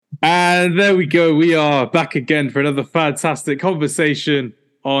And there we go. We are back again for another fantastic conversation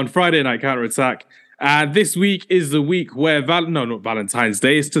on Friday Night Counter Attack. And this week is the week where, not Valentine's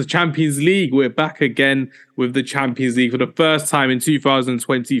Day, it's the Champions League. We're back again with the Champions League for the first time in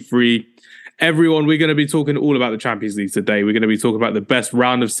 2023. Everyone, we're going to be talking all about the Champions League today. We're going to be talking about the best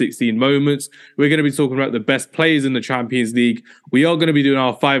round of 16 moments. We're going to be talking about the best players in the Champions League. We are going to be doing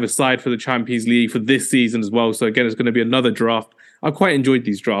our five-a-side for the Champions League for this season as well. So again, it's going to be another draft. I quite enjoyed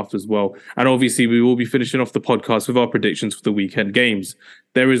these drafts as well. And obviously, we will be finishing off the podcast with our predictions for the weekend games.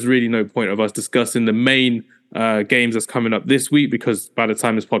 There is really no point of us discussing the main games that's coming up this week because by the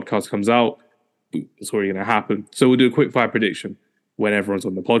time this podcast comes out, it's already going to happen. So we'll do a quick fire prediction when everyone's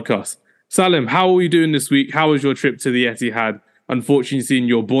on the podcast. Salim, how are you doing this week? How was your trip to the Etihad? Unfortunately, seeing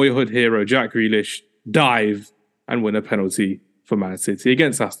your boyhood hero, Jack Grealish, dive and win a penalty for Man City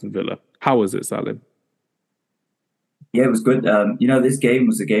against Aston Villa. How was it, Salim? Yeah, it was good. This game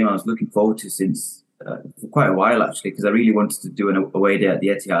was a game I was looking forward to since for quite a while, actually, because I really wanted to do an away day at the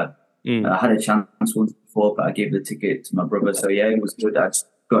Etihad. I had a chance once before, but I gave the ticket to my brother. So, yeah, it was good. I just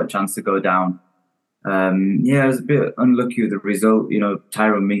got a chance to go down. I was a bit unlucky with the result.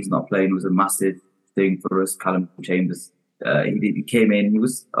 Tyrone Mings not playing was a massive thing for us. Callum Chambers, he came in. He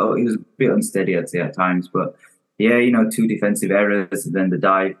was a bit unsteady, I'd say, at times, but yeah, two defensive errors and then the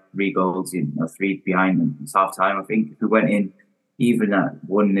dive, 3 goals, 3 behind them. It's half time. I think if we went in even at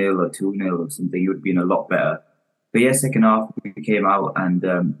 1-0 or 2-0 or something, it would have been a lot better. But yeah, second half we came out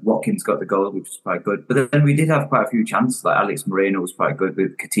and Watkins got the goal, which was quite good. But then we did have quite a few chances. Like Alex Moreno was quite good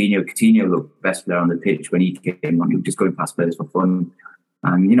with Coutinho. Coutinho looked the best player on the pitch when he came on. He was just going past players for fun.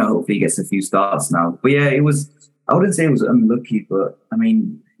 And, hopefully he gets a few starts now. But yeah, I wouldn't say it was unlucky, but I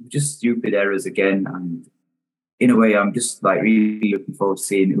mean, just stupid errors again. And in a way, I'm just really looking forward to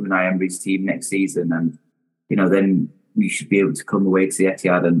seeing Unai Emery's team next season. And, then we should be able to come away to the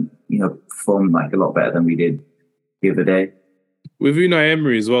Etihad and, perform a lot better than we did the other day. With Unai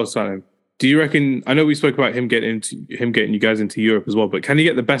Emery as well, Simon, do you reckon, I know we spoke about him getting you guys into Europe as well, but can he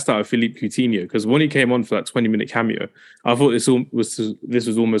get the best out of Philippe Coutinho? Because when he came on for that 20-minute cameo, I thought this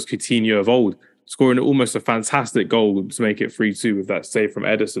was almost Coutinho of old, scoring almost a fantastic goal to make it 3-2 with that save from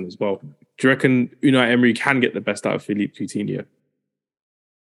Ederson as well. Do you reckon Unai Emery can get the best out of Philippe Coutinho?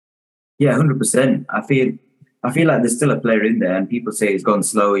 Yeah, 100%. I feel like there's still a player in there, and people say he's gone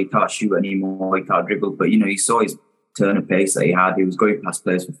slow, he can't shoot anymore, he can't dribble, but you saw his turn of pace that he had. He was going past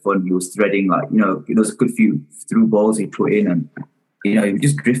players for fun. He was threading there was a good few through balls he put in, and he was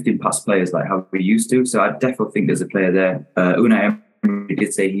just drifting past players like how we used to. So I definitely think there's a player there. Unai Emery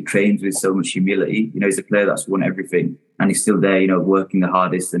did say he trains with so much humility. He's a player that's won everything, and he's still there, working the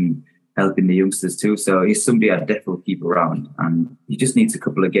hardest and helping the youngsters too. So he's somebody I'd definitely keep around, and he just needs a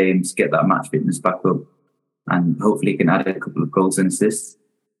couple of games, get that match fitness back up, and hopefully he can add a couple of goals and assists.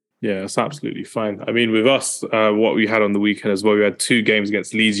 Yeah, that's absolutely fine. I mean, with us, what we had on the weekend as well, we had 2 games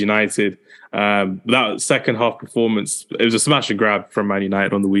against Leeds United. That second half performance, it was a smash and grab from Man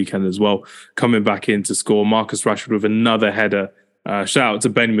United on the weekend as well. Coming back in to score, Marcus Rashford with another header. Shout out to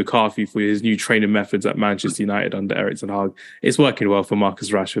Ben McCarthy for his new training methods at Manchester United under Erik ten Hag. It's working well for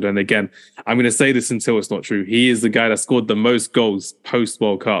Marcus Rashford. And again, I'm going to say this until it's not true. He is the guy that scored the most goals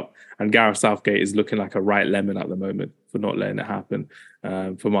post-World Cup. And Gareth Southgate is looking like a right lemon at the moment for not letting it happen.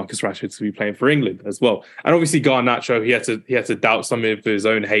 For Marcus Rashford to be playing for England as well. And obviously Garnacho, he had to doubt some of his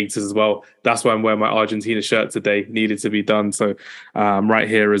own haters as well. That's why I'm wearing my Argentina shirt today. Needed to be done. So right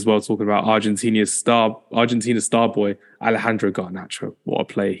here as well, talking about Argentina's star boy, Alejandro Garnacho. What a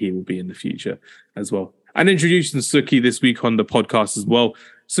player he will be in the future as well. And introducing Suki this week on the podcast as well.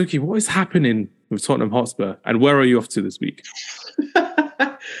 Suki, what is happening with Tottenham Hotspur? And where are you off to this week?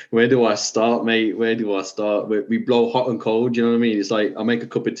 Where do I start, mate? Where do I start? We blow hot and cold, you know what I mean? It's like I make a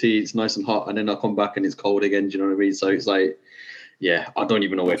cup of tea, it's nice and hot, and then I come back and it's cold again, do you know what I mean? So it's like, yeah, I don't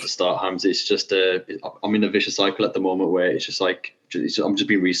even know where to start, Hams. It's just, I'm in a vicious cycle at the moment where it's just like, I'm just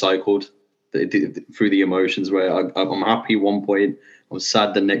being recycled through the emotions where I'm happy one point, I'm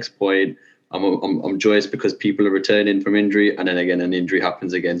sad the next point, I'm joyous because people are returning from injury, and then again an injury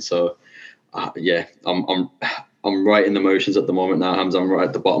happens again. So I'm right in the motions at the moment now, Hams. I'm right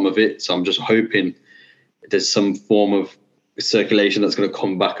at the bottom of it. So I'm just hoping there's some form of circulation that's going to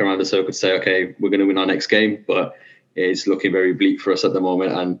come back around the circle to say, okay, we're going to win our next game. But it's looking very bleak for us at the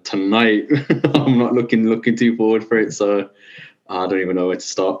moment. And tonight, I'm not looking too forward for it. So I don't even know where to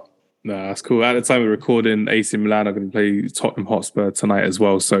start. No, that's cool. At the time we're recording, AC Milan are going to play Tottenham Hotspur tonight as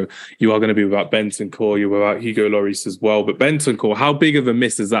well. So you are going to be without Bentancur, you're without Hugo Lloris as well. But Bentancur, how big of a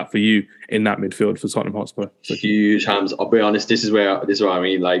miss is that for you in that midfield for Tottenham Hotspur? Huge, Hams. I'll be honest, this is where I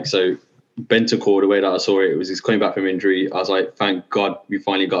mean. Like, so Bentancur, the way that I saw it was he's coming back from injury. I was like, thank God we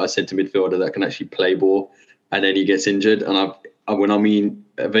finally got a centre midfielder that can actually play ball. And then he gets injured. And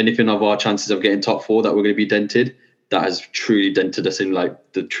if anything of our chances of getting top 4 that we're going to be dented, that has truly dented us in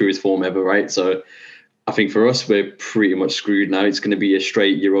like the truest form ever, right? So I think for us, we're pretty much screwed now. It's going to be a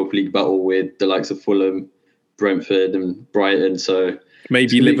straight Europa League battle with the likes of Fulham, Brentford and Brighton. So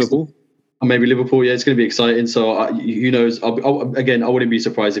maybe Liverpool. Maybe Liverpool, yeah, it's going to be exciting. So who knows? Again, I wouldn't be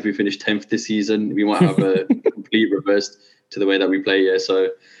surprised if we finish 10th this season. We might have a complete reverse to the way that we play. Yeah, so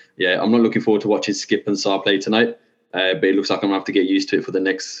yeah, I'm not looking forward to watching Skip and Sarr play tonight. But it looks like I'm going to have to get used to it for the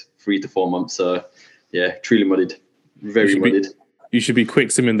next 3 to 4 months. So yeah, truly muddled, very muddled. You should be quick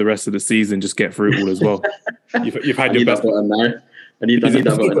simming the rest of the season. Just get through it all as well. You've had your best. I need that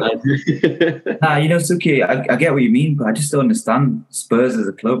button now. Nah, Suki, I get what you mean, but I just don't understand Spurs as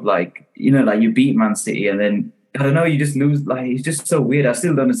a club. Like, like you beat Man City and then, I don't know, you just lose. Like, it's just so weird. I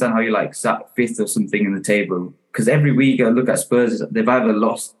still don't understand how you like sat 5th or something in the table. Because every week I look at Spurs, they've either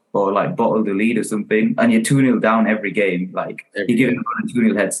lost or like bottled the lead or something. And you're 2-0 down every game. Like, you're giving them a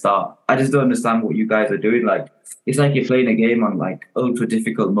 2-0 head start. I just don't understand what you guys are doing. Like, it's like you're playing a game on like ultra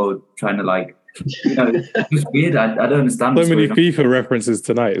difficult mode, trying to like, it's just weird. I don't understand. So many FIFA references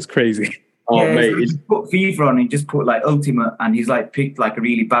tonight. It's crazy. Oh, yeah, mate. He just put FIFA on, he just put like Ultimate, and he's like picked like a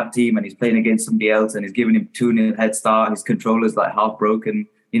really bad team and he's playing against somebody else and he's giving him 2-0 head start. His controller's like half broken.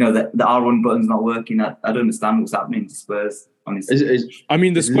 The R1 button's not working. I don't understand what's happening to Spurs, honestly.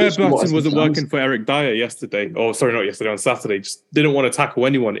 The square button wasn't working for Eric Dyer yesterday. Oh, sorry, not yesterday, on Saturday. Just didn't want to tackle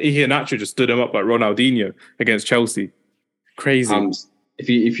anyone. Iheanacho just stood him up like Ronaldinho against Chelsea. Crazy.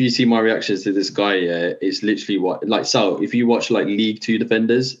 If you see my reactions to this guy, it's literally Sal. If you watch like League 2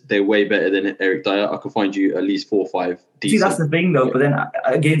 defenders, they're way better than Eric Dyer. I can find you at least 4 or 5 decent. See, that's the thing though. But then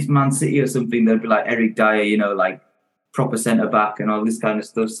against Man City or something, they'd be like Eric Dyer, like proper centre back and all this kind of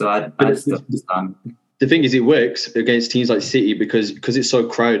stuff. So I just don't understand. The thing is, it works against teams like City because it's so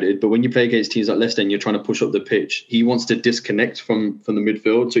crowded. But when you play against teams like Leicester and you're trying to push up the pitch, he wants to disconnect from the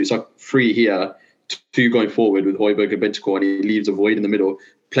midfield. So it's like 3 here. 2 going forward with Højbjerg and Bentancur, and he leaves a void in the middle.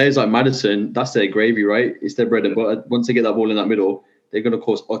 Players like Maddison, that's their gravy, right? It's their bread and butter. Once they get that ball in that middle, they're going to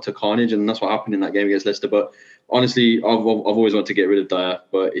cause utter carnage, and that's what happened in that game against Leicester. But honestly, I've always wanted to get rid of Dyer,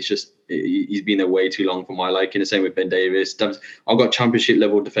 but it's just he's been there way too long for my liking. The same with Ben Davies. I've got championship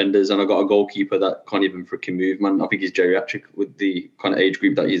level defenders, and I've got a goalkeeper that can't even freaking move, man. I think he's geriatric with the kind of age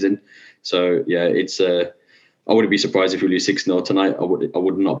group that he's in. So yeah, it's I wouldn't be surprised if we lose 6-0 tonight. I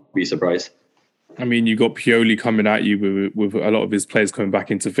would not be surprised. You got Pioli coming at you with a lot of his players coming back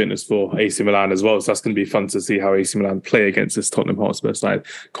into fitness for AC Milan as well. So that's going to be fun to see how AC Milan play against this Tottenham Hotspur side.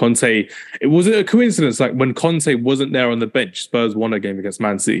 Conte, it wasn't a coincidence. Like when Conte wasn't there on the bench, Spurs won a game against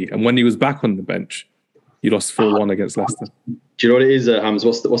Man City. And when he was back on the bench, you lost 4-1 against Leicester. Do you know what it is, Hams?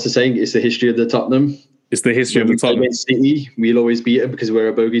 What's the saying? It's the history of the Tottenham. It's the history of the Tottenham. Against City, we'll always beat them because we're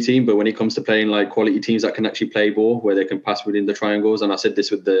a bogey team. But when it comes to playing like quality teams that can actually play ball, where they can pass within the triangles, and I said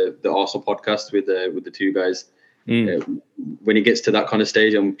this with the Arsenal podcast with the 2 guys. When it gets to that kind of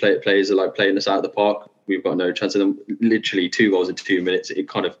stage and players are like playing us out of the park, we've got no chance of them. Literally 2 goals in 2 minutes. It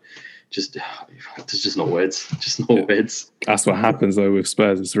kind of there's just no words. Just no words. That's what happens though with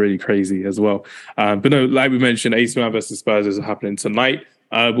Spurs. It's really crazy as well. But no, like we mentioned, AC Milan versus Spurs is happening tonight.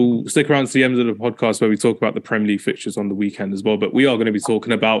 We'll stick around to the end of the podcast where we talk about the Premier League fixtures on the weekend as well. But we are going to be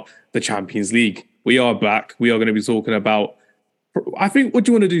talking about the Champions League. We are back. We are going to be talking about, I think, what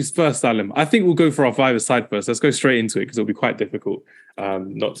do you want to do first, Alan? I think we'll go for our 5-a-side first. Let's go straight into it because it'll be quite difficult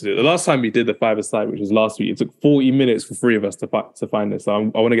not to do it. The last time we did the 5-a-side, which was last week, it took 40 minutes for 3 of us to find this. So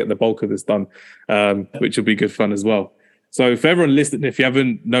I want to get the bulk of this done, which will be good fun as well. So for everyone listening, if you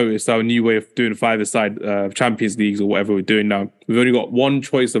haven't noticed our new way of doing 5-a-side Champions Leagues or whatever we're doing now, we've only got one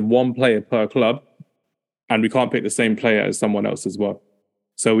choice of one player per club, and we can't pick the same player as someone else as well.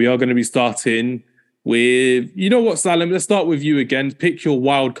 So we are going to be starting with, you know what, Salim, let's start with you again. Pick your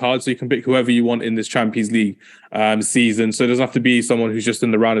wild card so you can pick whoever you want in this Champions League season. So it doesn't have to be someone who's just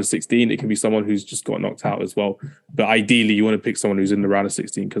in the round of 16. It can be someone who's just got knocked out as well. But ideally, you want to pick someone who's in the round of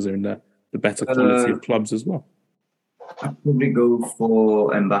 16 because they're in the better quality of clubs as well. I'd probably go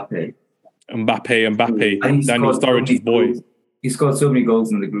for Mbappe. Daniel Sturridge's boy. He scored so many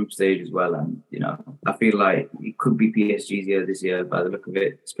goals in the group stage as well, and I feel like he could be PSG's year this year by the look of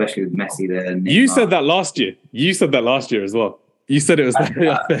it, especially with Messi there. And you said that last year. You said that last year as well. You said it was very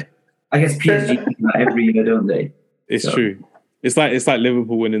unfair. I guess PSG do that every year, don't they? It's true. It's like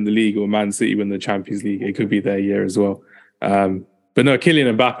Liverpool winning the league or Man City winning the Champions League. It could be their year as well. But no,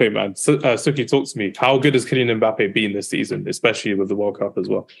 Kylian Mbappe, man. Suki, talk to me. How good has Kylian Mbappe been this season, especially with the World Cup as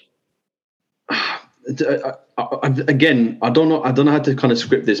well? Again, I don't know how to kind of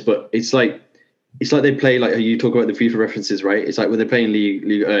script this, but it's like they play like you talk about the FIFA references, right? It's like when they're playing league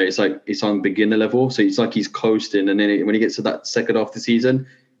it's like it's on beginner level, so it's like he's coasting, and then when he gets to that second half of the season,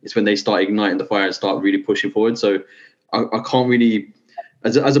 it's when they start igniting the fire and start really pushing forward. So I can't really,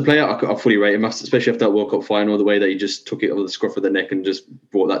 as a player, I fully rate him, especially after that World Cup final, the way that he just took it over the scruff of the neck and just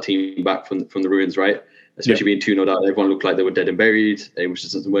brought that team back from the ruins, right? Especially being 2-0 down, everyone looked like they were dead and buried. It was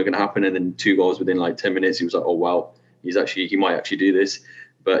just something going to happen, and then 2 goals within like 10 minutes. He was like, "Oh wow, he might actually do this."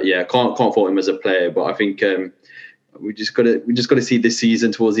 But yeah, can't fault him as a player. But I think we just got to see this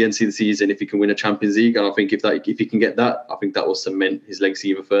season, towards the end of the season, if he can win a Champions League. And I think if he can get that, I think that will cement his legacy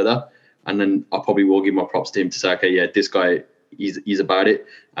even further. And then I probably will give my props to him to say, okay, yeah, this guy, he's about it.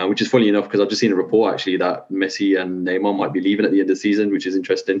 Which is funny enough, because I've just seen a report actually that Messi and Neymar might be leaving at the end of the season, which is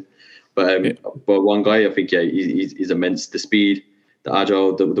interesting. But one guy, I think, yeah, he's immense. The speed, the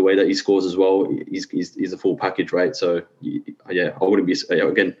agile, the way that he scores as well, he's a full package, right? So yeah, I wouldn't be,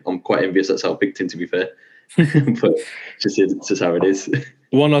 again, I'm quite envious that's how I picked him, to be fair. But it's just how it is.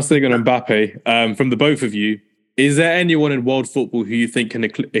 One last thing on Mbappe, from the both of you, is there anyone in world football who you think can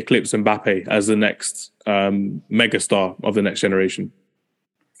eclipse Mbappe as the next megastar of the next generation?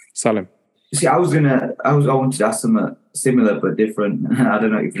 Salim. See, I wanted to ask something similar but different. I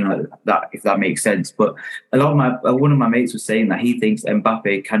don't know if that makes sense. But one of my mates was saying that he thinks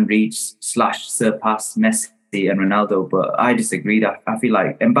Mbappe can reach/surpass Messi and Ronaldo, but I disagreed. I feel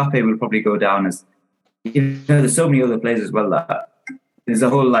like Mbappe will probably go down as, there's so many other players as well that there's a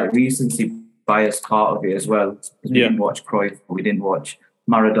whole like recency bias part of it as well. We didn't watch Cruyff, we didn't watch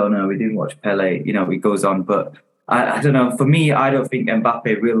Maradona, we didn't watch Pele. It goes on, but I don't know. For me, I don't think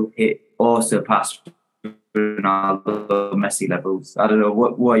Mbappe will hit or surpass Ronaldo, Messi levels. I don't know.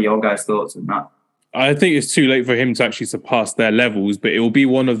 What are your guys' thoughts on that? I think it's too late for him to actually surpass their levels, but it will be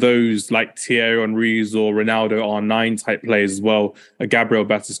one of those like Thierry Henry's or Ronaldo R9 type players as well. A Gabriel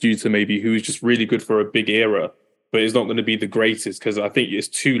Batistuta maybe, who is just really good for a big era, but is not going to be the greatest, because I think it's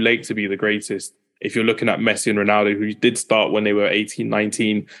too late to be the greatest. If you're looking at Messi and Ronaldo, who did start when they were 18,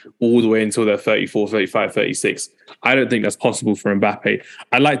 19, all the way until they're 34, 35, 36. I don't think that's possible for Mbappe.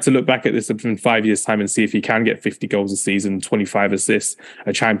 I'd like to look back at this in 5 years' time and see if he can get 50 goals a season, 25 assists,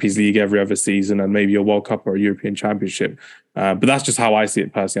 a Champions League every other season, and maybe a World Cup or a European Championship. But that's just how I see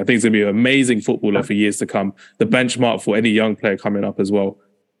it personally. I think he's going to be an amazing footballer for years to come. The benchmark for any young player coming up as well.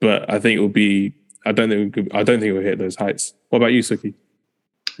 But I think it will be, I don't think it will hit those heights. What about you, Suki?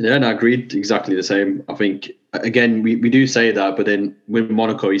 Yeah, no, I agreed exactly the same. I think, again, we do say that, but then with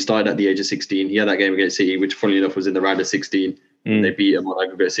Monaco, he started at the age of 16. He had that game against City, which, funnily enough, was in the round of 16. And they beat him on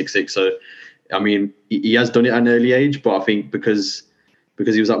aggregate 6-6. So, I mean, he has done it at an early age, but I think because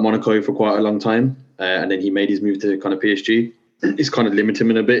he was at Monaco for quite a long time, and then he made his move to kind of PSG, it's kind of limited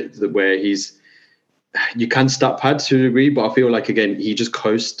him in a bit, where you can stat pad to a degree, but I feel like, again, he just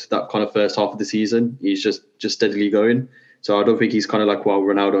coasts that kind of first half of the season. He's just steadily going. So I don't think he's kind of like, well,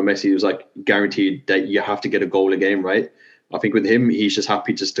 Ronaldo and Messi was like guaranteed that you have to get a goal a game, right? I think with him, he's just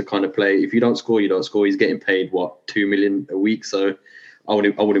happy just to kind of play. If you don't score, you don't score. He's getting paid, $2 million a week. So I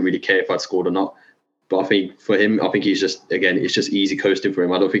wouldn't really care if I'd scored or not. But I think for him, I think he's just, again, it's just easy coasting for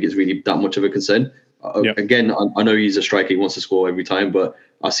him. I don't think it's really that much of a concern. Again, I know he's a striker. He wants to score every time, but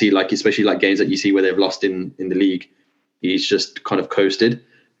I see, like, especially like games that you see where they've lost in the league, he's just kind of coasted.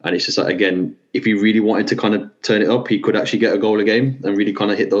 And it's just like, again, if he really wanted to kind of turn it up, he could actually get a goal a game and really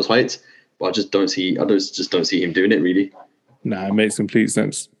kind of hit those heights. But I just don't see him doing it, really. Nah, it makes complete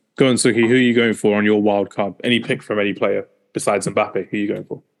sense. Go on, Suki. Who are you going for on your wild card? Any pick from any player besides Mbappe? Who are you going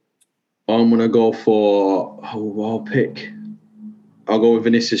for? I'm going to go for I'll go with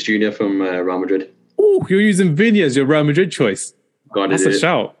Vinicius Jr. from Real Madrid. Oh, you're using Vini as your Real Madrid choice. That's a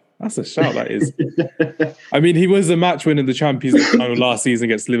shout. That's a shout, that is. I mean, he was a match winner in the Champions League final last season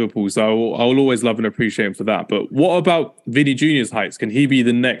against Liverpool, so I will always love and appreciate him for that. But what about Vini Jr.'s heights? Can he be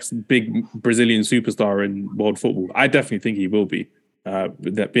the next big Brazilian superstar in world football? I definitely think he will be.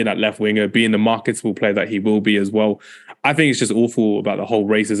 Being that left winger, being the marketable player that he will be as well. I think it's just awful about the whole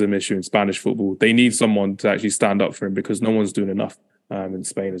racism issue in Spanish football. They need someone to actually stand up for him, because no one's doing enough in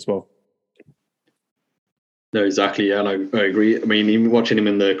Spain as well. No, exactly. Yeah, and I agree. I mean, even watching him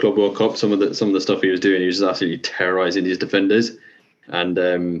in the Club World Cup, some of the stuff he was doing, he was absolutely terrorizing his defenders. And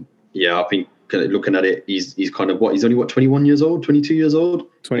I think looking at it, he's kind of he's only 21 years old, 22 years old.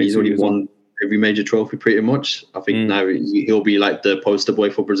 He's already won every major trophy pretty much. I think now he'll be like the poster boy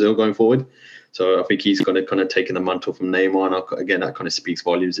for Brazil going forward. So I think he's going to kind of taking the mantle from Neymar. And again, that kind of speaks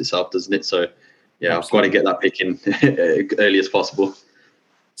volumes itself, doesn't it? So yeah, I've got to get that pick in early as possible.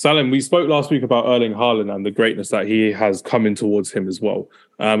 Salim, we spoke last week about Erling Haaland and the greatness that he has coming towards him as well.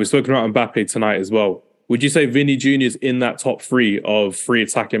 We've spoken about Mbappe tonight as well. Would you say Vinny Jr. is in that top 3 of 3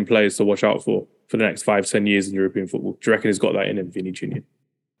 attacking players to watch out for the next 5-10 years in European football? Do you reckon he's got that in him, Vinny Jr.?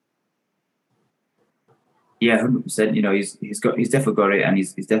 Yeah, 100%. You know, he's definitely got it, and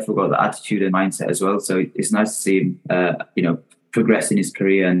he's definitely got the attitude and mindset as well. So it's nice to see him, progress in his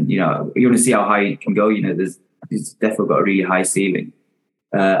career, and you want to see how high he can go. You know, he's definitely got a really high ceiling.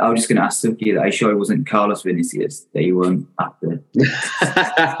 I was just going to ask Suki that. Are you sure it wasn't Carlos Vinicius that you won after?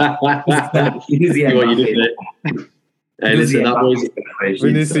 Hey, listen, that was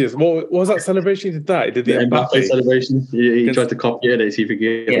Vinicius. What was that celebration? He did that. He did the Mbappe celebration. He tried to copy it. Is he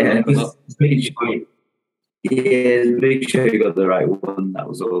forget? Yeah, make sure you got the right one. That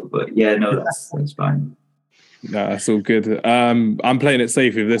was all. But yeah, no, that's fine. No, that's all good. I'm playing it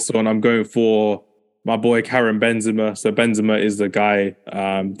safe with this one. I'm going for my boy Karim Benzema. So Benzema is the guy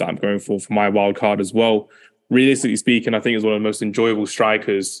that I'm going for my wild card as well. Realistically speaking, I think he's one of the most enjoyable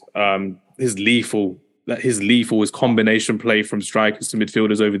strikers. His combination play from strikers to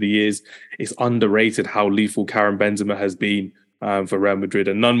midfielders over the years. It's underrated how lethal Karim Benzema has been for Real Madrid,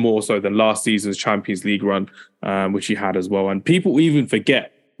 and none more so than last season's Champions League run, which he had as well. And people even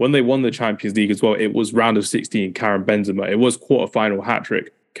forget when they won the Champions League as well, it was round of 16 Karim Benzema. It was quarterfinal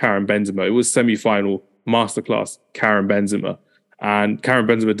hat-trick Karim Benzema. It was semi-final masterclass Karim Benzema. And Karim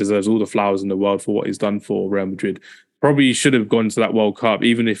Benzema deserves all the flowers in the world for what he's done for Real Madrid. Probably should have gone to that World Cup,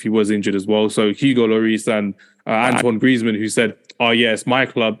 even if he was injured as well. So Hugo Lloris and Antoine Griezmann, who said, "Oh yeah, it's my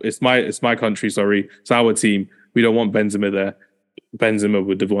club, it's my country. Sorry, it's our team. We don't want Benzema there." Benzema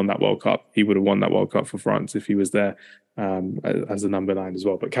would have won that World Cup. He would have won that World Cup for France if he was there as a number 9 as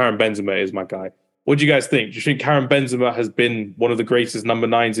well. But Karim Benzema is my guy. What do you guys think? Do you think Karim Benzema has been one of the greatest number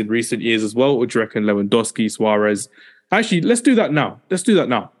 9s in recent years as well? Or do you reckon Lewandowski, Suarez? Actually, let's do that now.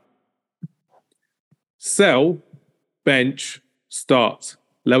 Sell, bench, start.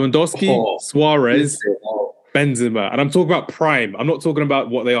 Lewandowski, Suarez, Benzema. And I'm talking about prime. I'm not talking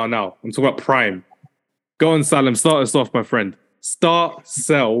about what they are now. I'm talking about prime. Go on, Salim. Start us off, my friend. Start,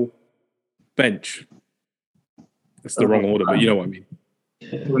 sell, bench. That's the wrong order, but you know what I mean.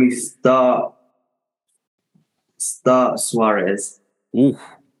 We start Suarez. Ooh,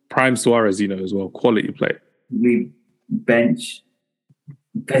 prime Suarez, as well. Quality play. We bench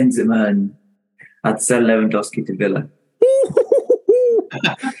Benzema, and I'd sell Lewandowski to Villa.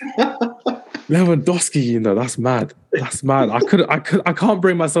 Lewandowski, that's mad. That's mad. I can't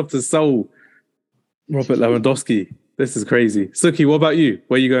bring myself to sell Robert Lewandowski. This is crazy. Suki, what about you?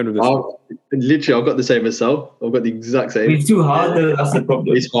 Where are you going with this? Literally, I've got the same as Sel. I've got the exact same. It's too hard, though. That's the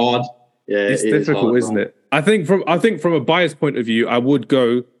problem. It's hard. Yeah, it's difficult, isn't it? I think from a bias point of view, I would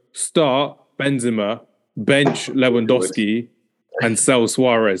go start Benzema, bench Lewandowski, and sell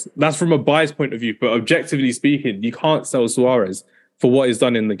Suarez. That's from a bias point of view, but objectively speaking, you can't sell Suarez for what he's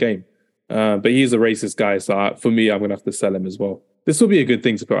done in the game. But he's a racist guy, so for me, I'm going to have to sell him as well. This will be a good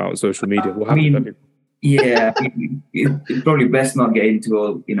thing to put out on social media. It's probably best not get into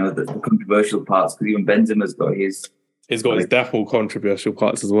all the controversial parts, because even Benzema's got his. He's got his definite controversial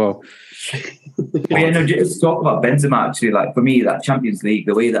parts as well. Just talk about Benzema. Actually, for me, that Champions League,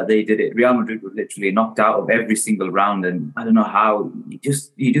 the way that they did it, Real Madrid was literally knocked out of every single round, and I don't know how he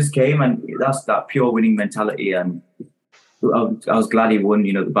just came, and that's that pure winning mentality. And I was glad he won,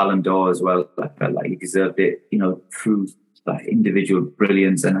 the Ballon d'Or as well. I felt like he deserved it, through individual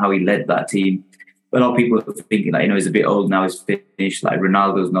brilliance and how he led that team. A lot of people are thinking he's a bit old now, he's finished.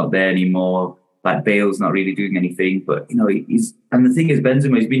 Ronaldo's not there anymore. Bale's not really doing anything. But he's, and the thing is,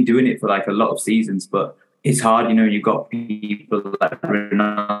 Benzema, he's been doing it for a lot of seasons. But it's hard, you've got people like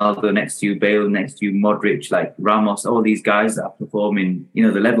Ronaldo next to you, Bale next to you, Modric, Ramos, all these guys that are performing.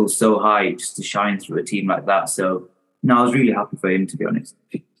 The level's so high just to shine through a team like that. So I was really happy for him, to be honest.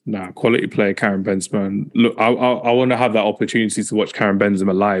 Quality player, Karim Benzema. And look, I want to have that opportunity to watch Karim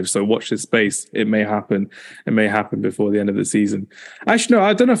Benzema live. So watch this space. It may happen. It may happen before the end of the season. Actually, no,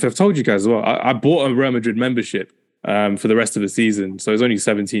 I don't know if I've told you guys as well. I bought a Real Madrid membership for the rest of the season. So it's only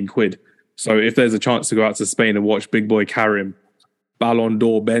 17 quid. So if there's a chance to go out to Spain and watch big boy Karim, Ballon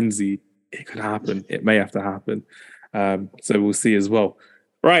d'Or Benzi, it could happen. It may have to happen. So we'll see as well.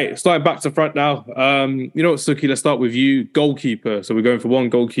 Right, starting back to front now. You know what, Suki, let's start with you. Goalkeeper. So we're going for one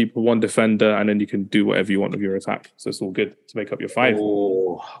goalkeeper, one defender, and then you can do whatever you want with your attack. So it's all good to make up your 5.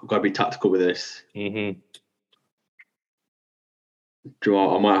 Oh, I've got to be tactical with this. Mm-hmm. Do you know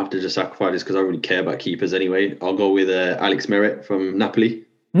what? I might have to just sacrifice this because I don't really care about keepers anyway. I'll go with Alex Meret from Napoli.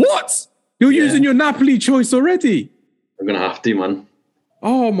 What? You're using your Napoli choice already? I'm going to have to, man.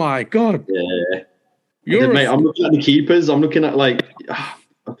 Oh, my God. Yeah. I'm looking at the keepers. I'm looking at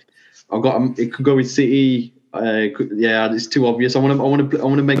It could go with City. It's too obvious. I want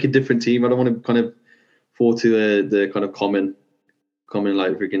to make a different team. I don't want to kind of fall to the kind of common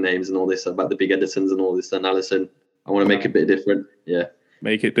like freaking names and all this about the big Edisons and all this and Alisson. I want to make it a bit different. Yeah.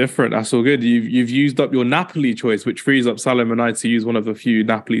 Make it different. That's all good. You've used up your Napoli choice, which frees up Salim and I to use one of the few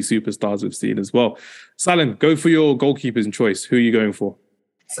Napoli superstars we've seen as well. Salim, go for your goalkeepers in choice. Who are you going for?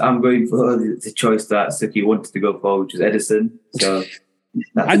 So I'm going for the choice that Suki wanted to go for, which is Edison. So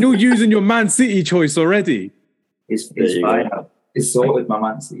and you're using your Man City choice already. It's fine. It's sorted. My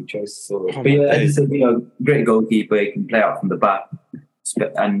Man City choice is sorted. Oh, but yeah, Edison, great goalkeeper. He can play out from the back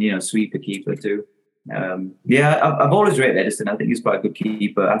and sweep the keeper too. I've always rated Edison. I think he's quite a good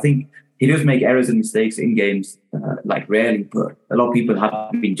keeper. I think he does make errors and mistakes in games, like rarely, but a lot of people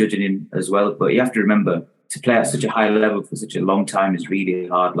have been judging him as well. But you have to remember, to play at such a high level for such a long time is really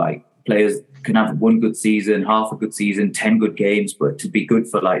hard. Like, players can have one good season, half a good season, 10 good games, but to be good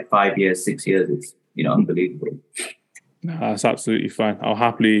for like 5 years, 6 years, it's unbelievable. No, that's absolutely fine. I'll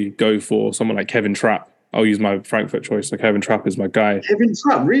happily go for someone like Kevin Trapp. I'll use my Frankfurt choice. So Kevin Trapp is my guy. Kevin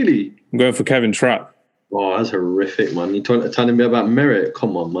Trapp, really? I'm going for Kevin Trapp. Oh, that's horrific, man. You're telling me about merit?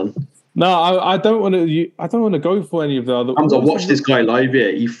 Come on, man. No, I don't want to. I don't want to go for any of the other. I watched this guy live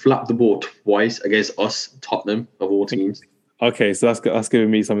here. He flapped the ball twice against us, Tottenham, of all teams. Okay, so that's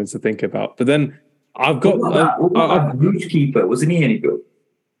giving me something to think about. But then I've got Bruges keeper. Wasn't he any good?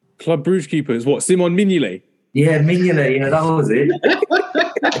 Club Bruges keeper is what? Simon Mignolet. Yeah, Mignolet. Yeah, that was it.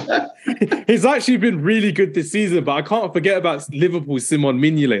 He's actually been really good this season, but I can't forget about Liverpool's Simon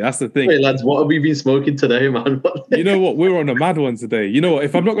Mignolet. That's the thing. Wait, lads, what have we been smoking today, man? You know what? We're on a mad one today. You know what?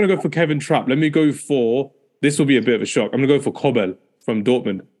 If I'm not going to go for Kevin Trapp, let me go for... This will be a bit of a shock. I'm going to go for Kobel from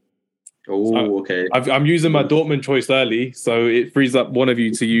Dortmund. Oh, okay. I'm using my Dortmund choice early, so it frees up one of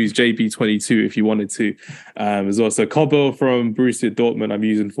you to use JB22 if you wanted to as well. So Kobel from Borussia Dortmund I'm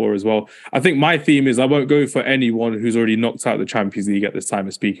using for as well. I think my theme is I won't go for anyone who's already knocked out the Champions League at this time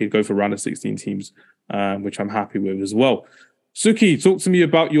of speaking. Go for round of 16 teams, which I'm happy with as well. Suki, talk to me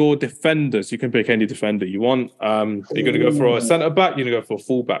about your defenders. You can pick any defender you want. Are you going to go for a centre-back? You're going to go for a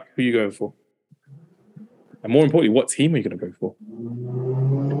full-back? Who are you going for? And more importantly, what team are you going to go for?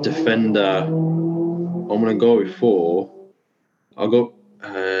 Defender. I'm going to go for... I'll go...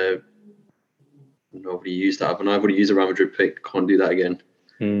 nobody used that. I've already used a Real Madrid pick. Can't do that again.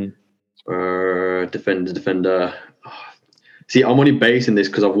 Defender. See, I'm only basing this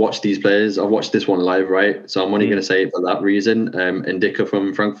because I've watched these players. I've watched this one live, right? So I'm only going to say it for that reason. Ndicka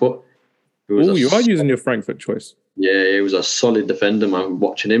from Frankfurt. Oh, you are using your Frankfurt choice. Yeah, he was a solid defender, man,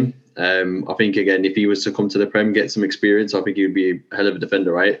 watching him. I think, again, if he was to come to the Prem, get some experience, I think he would be a hell of a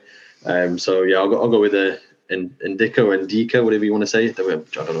defender, right? So, yeah, I'll go with Ndicka or Ndika, whatever you want to say. I don't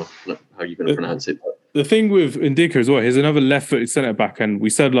know how you're going to pronounce it. The thing with Ndicka as well, he's another left-footed centre-back, and we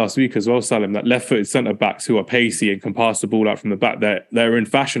said last week as well, Salim, that left-footed centre-backs who are pacey and can pass the ball out from the back, they're in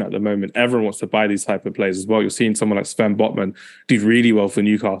fashion at the moment. Everyone wants to buy these type of players as well. You're seeing someone like Sven Botman do really well for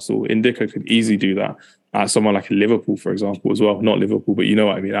Newcastle. Ndicka could easily do that at someone like Liverpool, for example, as well. Not Liverpool, but you know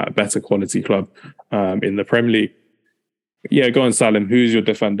what I mean, at a better quality club in the Premier League. Yeah, go on, Salim. Who's your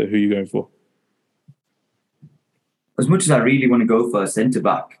defender? Who are you going for? As much as I really want to go for a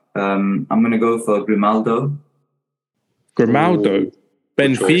centre-back, I'm going to go for Grimaldo. Grimaldo?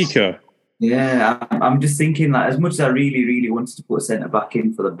 Benfica? Yeah, I'm just thinking that as much as I really, really wanted to put a centre-back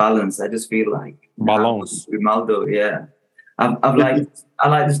in for the balance, I just feel like... Balance. Grimaldo, yeah. I like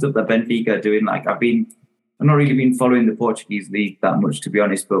the stuff that Benfica are doing. Like, I've not really been following the Portuguese league that much, to be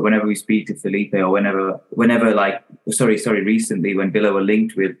honest, but whenever we speak to Felipe or recently when Villa were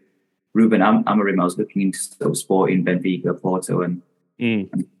linked with Ruben Amorim, I was looking into sort of Sporting, Benfica, Porto, and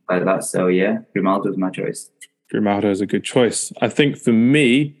like that. So yeah, Grimaldo's my choice. Grimaldo is a good choice. I think for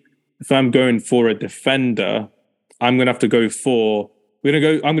me, if I'm going for a defender, I'm going to have to go for. I'm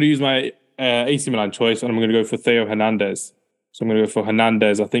going to use my AC Milan choice, and I'm going to go for Theo Hernandez. So I'm going to go for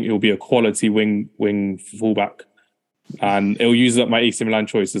Hernandez. I think he'll be a quality wing fullback, and it'll use up my AC Milan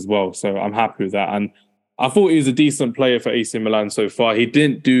choice as well. So I'm happy with that. And I thought he was a decent player for AC Milan so far. He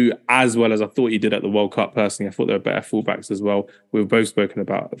didn't do as well as I thought he did at the World Cup, personally. I thought there were better fullbacks as well. We've both spoken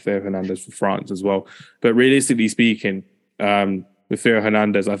about Theo Hernandez for France as well. But realistically speaking, with Theo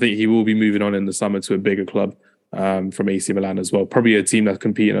Hernandez, I think he will be moving on in the summer to a bigger club from AC Milan as well. Probably a team that's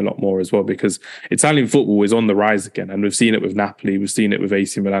competing a lot more as well, because Italian football is on the rise again. And we've seen it with Napoli, we've seen it with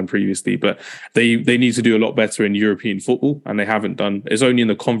AC Milan previously, but they need to do a lot better in European football, and they haven't done. It's only in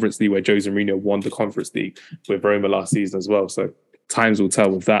the Conference League where Jose Mourinho won the Conference League with Roma last season as well. So times will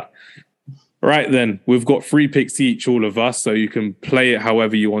tell with that. Right then, we've got 3 picks each, all of us, so you can play it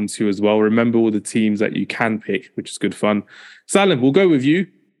however you want to as well. Remember all the teams that you can pick, which is good fun. Salim, we'll go with you.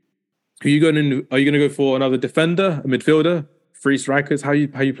 Are you going to go for another defender, a midfielder, three strikers? How you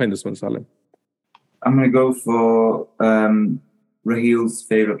playing this one, Salim? I'm going to go for Rahil's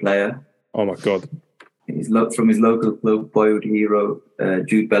favourite player. Oh my God! He's from his local club, boyhood hero,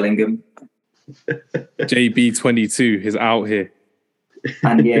 Jude Bellingham. JB22 is out here.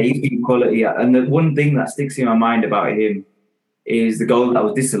 And yeah, he's been quality. And the one thing that sticks in my mind about him is the goal that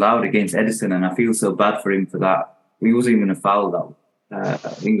was disallowed against Edison, and I feel so bad for him for that. He wasn't even a foul, though. I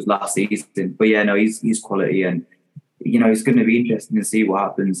think it was last season. But yeah, no, he's quality, and it's going to be interesting to see what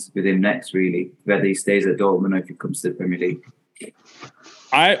happens with him next, really, whether he stays at Dortmund or if he comes to the Premier League.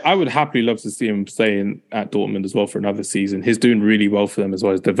 I would happily love to see him staying at Dortmund as well for another season. He's doing really well for them as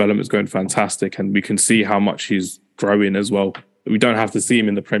well. His development's going fantastic, and we can see how much he's growing as well. We don't have to see him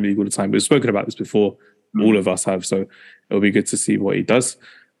in the Premier League all the time. We've spoken about this before. All of us have, so it'll be good to see what he does.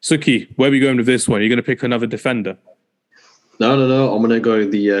 Suki, where are we going with this one? Are you going to pick another defender? No. I'm going to go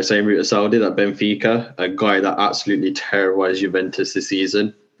the same route as Saudi, that Benfica, a guy that absolutely terrorised Juventus this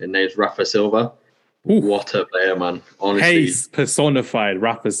season. His name's Rafa Silva. Ooh. What a player, man. Honestly. Pace personified,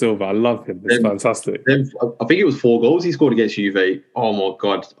 Rafa Silva. I love him. It's fantastic. I think it was 4 goals he scored against Juve. Oh, my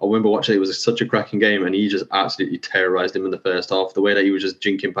God. I remember watching it. It was such a cracking game, and he just absolutely terrorised him in the first half. The way that he was just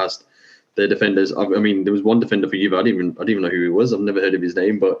jinking past the defenders. I mean, there was one defender for Juve. I didn't even know who he was. I've never heard of his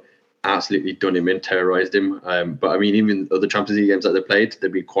name, but absolutely done him in, terrorised him. But I mean, even other Champions League games that they played,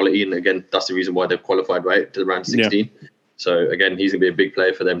 they'd be quality. And again, that's the reason why they've qualified, right, to the round 16. Yeah. So again, he's going to be a big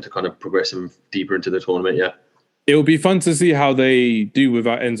player for them to kind of progress him deeper into the tournament. Yeah. It'll be fun to see how they do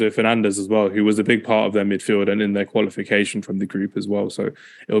without Enzo Fernandez as well, who was a big part of their midfield and in their qualification from the group as well. So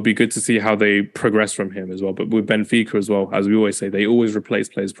it'll be good to see how they progress from him as well. But with Benfica as well, as we always say, they always replace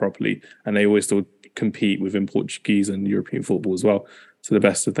players properly, and they always still compete within Portuguese and European football as well to the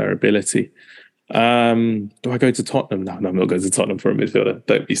best of their ability. Do I go to Tottenham? No, I'm not going to Tottenham for a midfielder.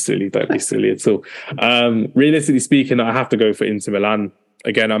 Don't be silly at all. Realistically speaking, I have to go for Inter Milan.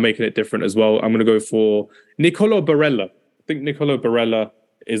 Again, I'm making it different as well. I'm going to go for Nicolo Barella. I think Nicolo Barella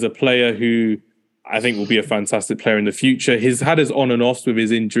is a player who I think will be a fantastic player in the future. He's had his on and offs with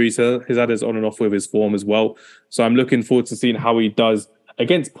his injuries. He's had his on and off with his form as well. So I'm looking forward to seeing how he does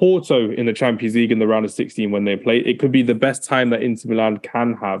against Porto in the Champions League in the round of 16 when they play. It could be the best time that Inter Milan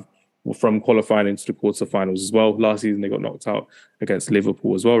can have from qualifying into the quarterfinals as well. Last season, they got knocked out against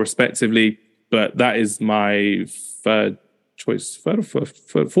Liverpool as well, respectively. But that is my fourth choice.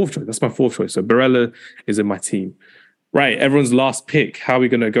 That's my fourth choice. So Barella is in my team. Right, everyone's last pick. How are we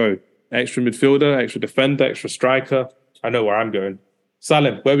going to go? Extra midfielder, extra defender, extra striker? I know where I'm going.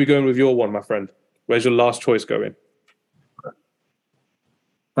 Salim, where are we going with your one, my friend? Where's your last choice going?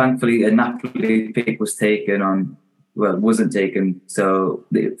 Thankfully, a Napoli pick was taken on... Well, it wasn't taken. So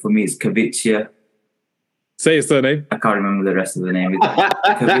for me, it's Kvaratskhelia. Say his surname. I can't remember the rest of the name. Say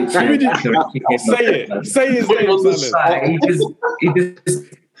it. Say his name. He just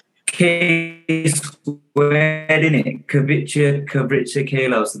came squared in it.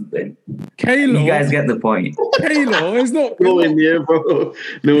 Kvaratskhelia or something. Kalo. You guys get the point. Kalo is not. No in here, bro.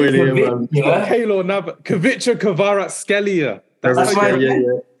 No in here, man. Kalo Kvaratskhelia. That's why. Yeah.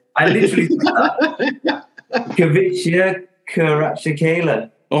 I literally said that. Kvaratskhelia.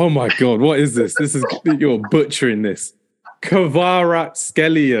 Oh my God, what is this? You're butchering this.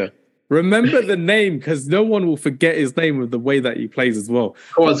 Kvaratskhelia. Remember the name, because no one will forget his name with the way that he plays as well.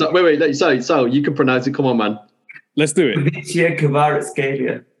 Come on, wait, so you can pronounce it. Come on, man. Let's do it.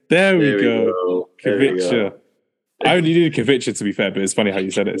 Kvaratskhelia. There we go. Kvaratskhelia. I only needed Kvaratskhelia, to be fair, but it's funny how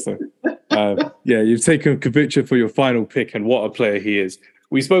you said it. So, you've taken Kvaratskhelia for your final pick, and what a player he is.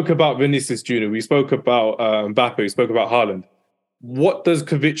 We spoke about Vinicius Jr. We spoke about Mbappe. We spoke about Haaland. What does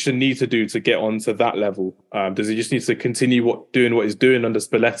Kvaratskhelia need to do to get onto that level? Does he just need to continue doing what he's doing under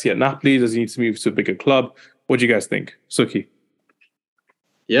Spalletti at Napoli? Does he need to move to a bigger club? What do you guys think? Suki?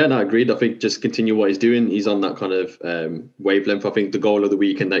 Yeah, no, agreed. I think just continue what he's doing. He's on that kind of wavelength. I think the goal of the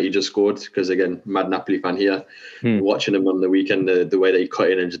weekend that he just scored, because again, mad Napoli fan here, watching him on the weekend, the way that he cut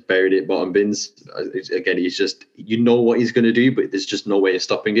in and just buried it bottom bins. Again, he's just, you know what he's going to do, but there's just no way of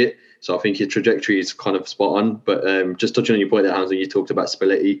stopping it. So I think his trajectory is kind of spot on. But just touching on your point there, Hans, when you talked about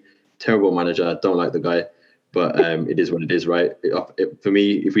Spalletti, terrible manager. I don't like the guy, but it is what it is, right? For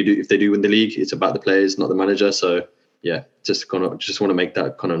me, if they do win the league, it's about the players, not the manager. So yeah, just want to make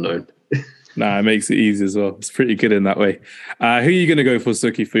that kind of known. Nah, it makes it easy as well. It's pretty good in that way. Who are you going to go for,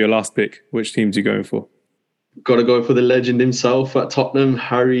 Suki, for your last pick? Which teams are you going for? Got to go for the legend himself at Tottenham,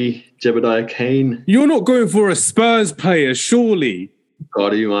 Harry Jebediah Kane. You're not going for a Spurs player, surely?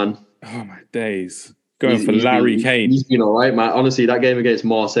 Got you, man. Oh, my days. Going for Larry Kane. He's been all right, man. Honestly, that game against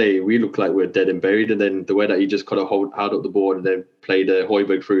Marseille, we looked like we're dead and buried. And then the way that he just kind of held up the board and then played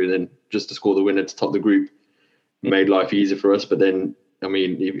Højbjerg through and then just to score the winner to top the group made life easier for us. But then, I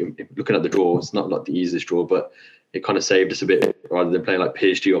mean, looking at the draw, it's not like the easiest draw, but it kind of saved us a bit rather than playing like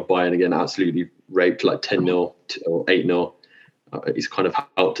PSG or Bayern again, absolutely raped like 10-0 or 8-0. It's kind of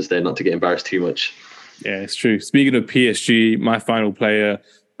helped us there not to get embarrassed too much. Yeah, it's true. Speaking of PSG, my final player,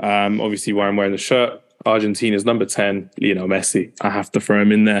 obviously why I'm wearing the shirt, Argentina's number 10, Lionel Messi. I have to throw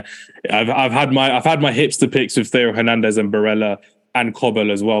him in there. I've had my hipster picks with Theo Hernandez and Barella and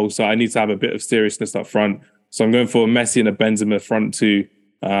Kobel as well. So I need to have a bit of seriousness up front. So I'm going for Messi and a Benzema front two,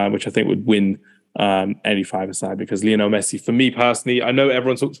 which I think would win any five-a-side, because Lionel Messi, for me personally, I know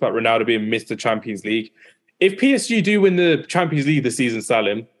everyone talks about Ronaldo being Mr. Champions League. If PSG do win the Champions League this season,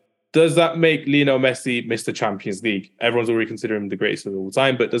 Salim, does that make Lionel Messi Mr. Champions League? Everyone's already considering him the greatest of all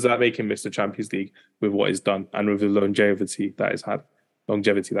time, but does that make him Mr. Champions League with what he's done and with the longevity that he's had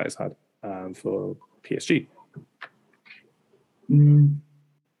for PSG?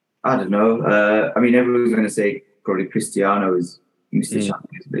 I don't know. I mean, everyone's going to say probably Cristiano is Mr.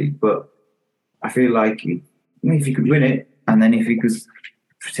 Champions League, but I feel like if he could win it, and then if he could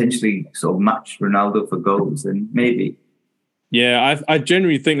potentially sort of match Ronaldo for goals, then maybe. Yeah, I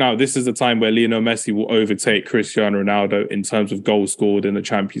genuinely think now this is the time where Lionel Messi will overtake Cristiano Ronaldo in terms of goals scored in the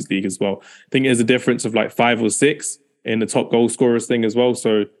Champions League as well. I think there's a difference of like 5 or 6 in the top goal scorers thing as well.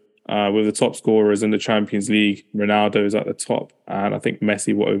 So with the top scorers in the Champions League, Ronaldo is at the top, and I think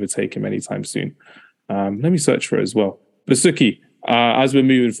Messi will overtake him anytime soon. Let me search for it as well. But Suki, as we're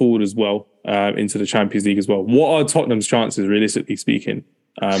moving forward as well into the Champions League as well, what are Tottenham's chances, realistically speaking,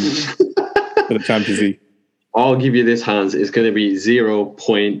 for the Champions League? I'll give you this, Hans. It's going to be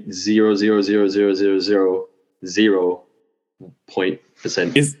 0.0000000%.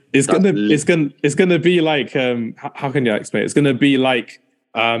 It's gonna be like how can you explain it? It's gonna be like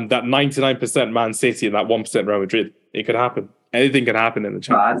that 99% Man City and that 1% Real Madrid. It could happen. Anything can happen in the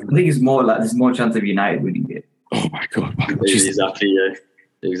Champions League. I think it's more like there's more chance of United winning it. Oh my god! Exactly. Yeah.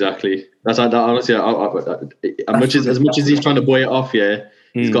 Exactly. That's like that. Honestly, as much as he's trying to buoy it off, yeah.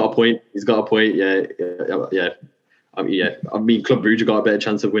 He's got a point. Yeah. I mean, Club Brugge got a better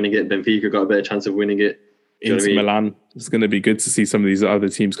chance of winning it. Benfica got a better chance of winning it. Inter Milan. It's going to be good to see some of these other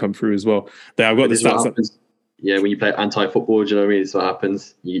teams come through as well. I've got the stats. Yeah, when you play anti-football, do you know what I mean? It's what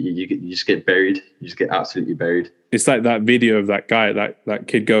happens. You just get buried. You just get absolutely buried. It's like that video of that guy, that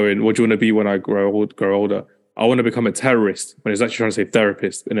kid going, "What do you want to be when I grow older? I want to become a terrorist," when he's actually trying to say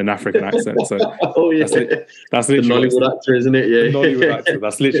therapist in an African accent. So that's literally the Nollywood actor, isn't it? Yeah, the Nollywood actor.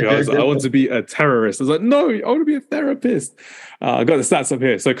 That's literally. I was like, I want to be a terrorist. I was like, no, I want to be a therapist. I got the stats up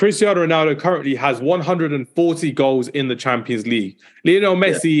here. So Cristiano Ronaldo currently has 140 goals in the Champions League. Lionel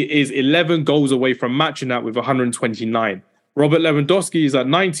Messi is 11 goals away from matching that with 129. Robert Lewandowski is at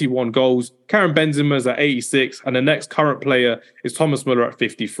 91 goals. Karim Benzema is at 86, and the next current player is Thomas Muller at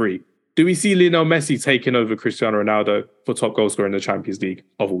 53. Do we see Lionel Messi taking over Cristiano Ronaldo for top goal scorer in the Champions League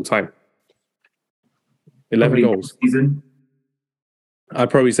of all time? 11 goals. Season. I'd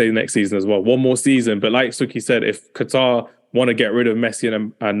probably say next season as well. One more season. But like Suki said, if Qatar want to get rid of Messi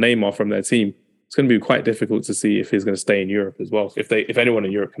and Neymar from their team, it's going to be quite difficult to see if he's going to stay in Europe as well. If anyone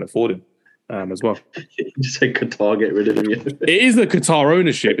in Europe can afford him as well. Just say Qatar get rid of him. It is the Qatar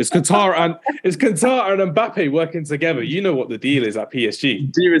ownership. It's Qatar and Mbappe working together. You know what the deal is at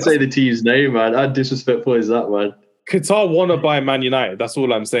PSG. Didn't even say the team's name, man. How disrespectful is that, man? Qatar want to buy Man United. That's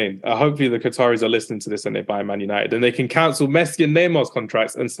all I'm saying. Hopefully the Qataris are listening to this and they buy Man United, and they can cancel Messi and Neymar's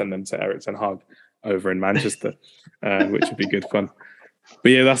contracts and send them to Erik ten Hag over in Manchester, which would be good fun.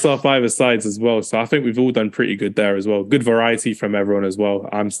 But yeah, that's our 5-a-sides as well. So I think we've all done pretty good there as well. Good variety from everyone as well.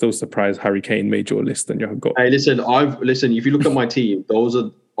 I'm still surprised Harry Kane made your list and you have got. Hey, listen. If you look at my team, those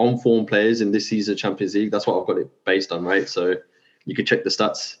are on-form players in this season Champions League. That's what I've got it based on, right? So you can check the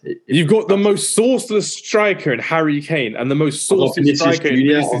stats. You've got the most sourceless striker in Harry Kane and the most sourceless striker in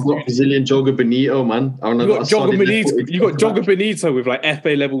Vinicius. I've got Brazilian Joga Benito, man. You got Joga Benito with like FA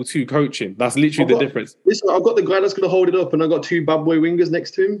level 2 coaching. That's literally the difference. Listen, I've got the guy that's going to hold it up, and I've got 2 bad boy wingers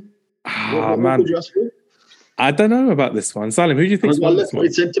next to him. What could you ask for? I don't know about this one. Salim, who do you think? I've got a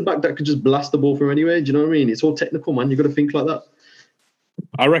left-footed centre-back that could just blast the ball from anywhere. Do you know what I mean? It's all technical, man. You've got to think like that.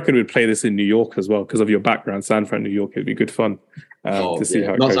 I reckon we'd play this in New York as well because of your background. San Fran, New York, it'd be good fun to see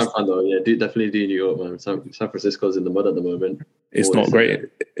how it goes. Not San Fran though. Yeah, definitely do New York, man. San Francisco's in the mud at the moment. It's not great.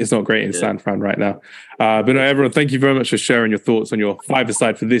 It's not great in San Fran right now. But no, everyone, thank you very much for sharing your thoughts on your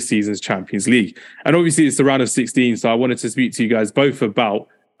 5-a-side for this season's Champions League. And obviously, it's the round of 16, so I wanted to speak to you guys both about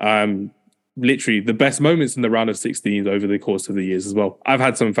literally the best moments in the round of 16 over the course of the years as well. I've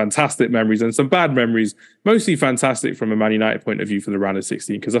had some fantastic memories and some bad memories, mostly fantastic from a Man United point of view for the round of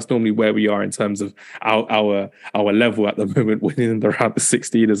 16, because that's normally where we are in terms of our level at the moment, winning the round of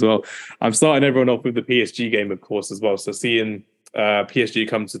 16 as well. I'm starting everyone off with the PSG game, of course, as well. So seeing PSG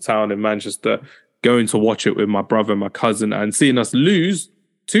come to town in Manchester, going to watch it with my brother and my cousin, and seeing us lose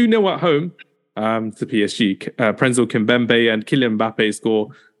 2-0 at home to PSG. Prenzel Kimpembe and Kylian Mbappe score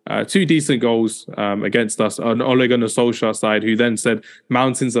 2 decent goals against us on Ole Gunnar Solskjaer side, who then said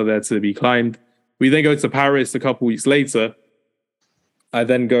mountains are there to be climbed. We then go to Paris a couple weeks later. I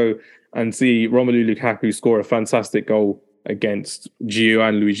then go and see Romelu Lukaku score a fantastic goal against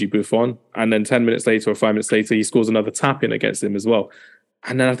Gianluigi Buffon. And then 10 minutes later or 5 minutes later, he scores another tap-in against him as well.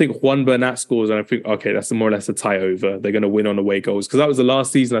 And then I think Juan Bernat scores, and I think, okay, that's more or less a tie over. They're going to win on away goals. Because that was the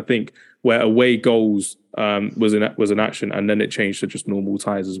last season, I think, where away goals was an action, and then it changed to just normal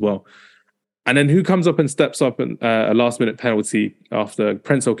ties as well. And then who comes up and steps up in a last-minute penalty after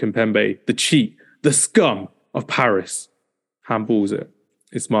Prenzel Kimpembe, the cheat, the scum of Paris, handballs it.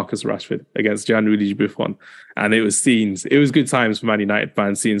 It's Marcus Rashford against Gianluigi Buffon. And it was scenes. It was good times for Man United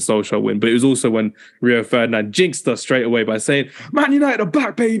fans seeing Solskjaer win. But it was also when Rio Ferdinand jinxed us straight away by saying, Man United are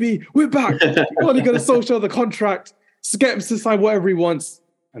back, baby. We're back. We're only going to Solskjaer the contract. Just get him to sign whatever he wants.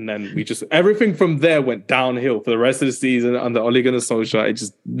 And then everything from there went downhill for the rest of the season under Ole Gunnar Solskjaer. It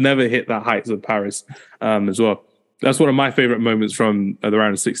just never hit that heights of Paris as well. That's one of my favourite moments from the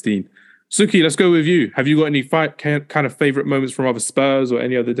round of 16. Suki, let's go with you. Have you got any kind of favourite moments from other Spurs or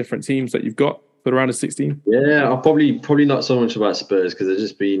any other different teams that you've got for the round of 16? Yeah, I'll probably not so much about Spurs because they've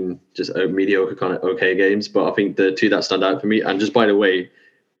just been mediocre kind of okay games. But I think the two that stand out for me, and just by the way,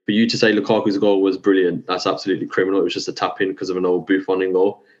 for you to say Lukaku's goal was brilliant, that's absolutely criminal. It was just a tap in because of an old Buffon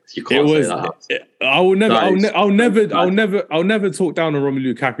goal. You can't say that. I'll never talk down on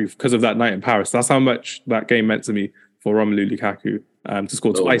Romelu Lukaku because of that night in Paris. That's how much that game meant to me for Romelu Lukaku. To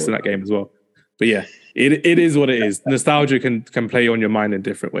score twice in that game as well. But yeah, it is what it is. Nostalgia can play on your mind in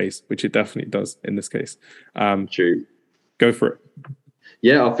different ways, which it definitely does in this case. True. Go for it.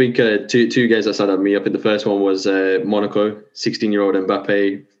 Yeah, I think two games that started me. I think the first one was Monaco, 16-year-old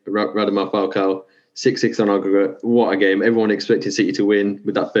Mbappe, Radamel Falcao, 6-6 on aggregate. What a game. Everyone expected City to win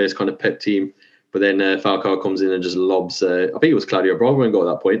with that first kind of pep team. But then Falcao comes in and just lobs, I think it was Claudio Bravo and got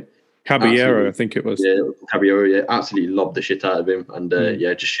at that point. Caballero, I think it was. Yeah, Caballero, yeah, absolutely lobbed the shit out of him, and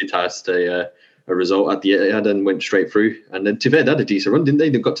just shit asked a result at the end and went straight through. And then Tived had a decent run, didn't they?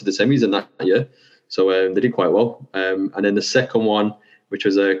 They got to the semis in that year, so they did quite well. And then the second one, which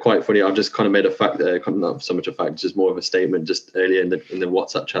was quite funny, I've just kind of made a fact, not so much a fact, just more of a statement. Just earlier in the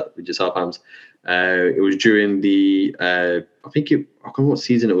WhatsApp chat with yourself, Hams. It was during the I can't remember what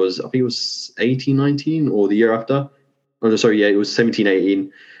season it was. I think it was 18-19 or the year after. Oh, sorry, yeah, it was 17-18.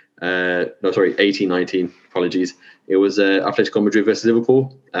 18-19. Apologies. It was Atletico Madrid versus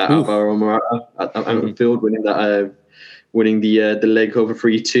Liverpool at Alvaro Morata at Anfield, winning the leg over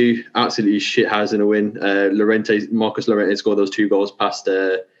 3-2. Absolutely shithousing a win. Marcus Llorente scored those 2 goals past.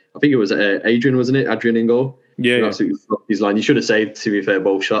 I think it was Adrian, wasn't it? Adrian in goal. Yeah. Absolutely flopped his line. You should have saved, to be fair,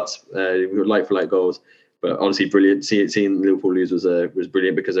 both shots. Like for like goals. But honestly, brilliant. Seeing Liverpool lose was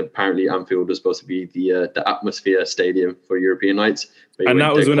brilliant because apparently Anfield was supposed to be the atmosphere stadium for European nights. And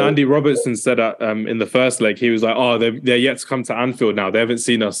that was when Andy Robertson said that in the first leg, he was like, "Oh, they're yet to come to Anfield now. They haven't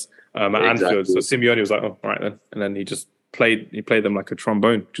seen us at Anfield." So Simeone was like, "Oh, all right then," and then he just played them like a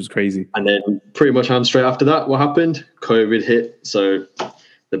trombone, which was crazy. And then pretty much straight after that, what happened? COVID hit. So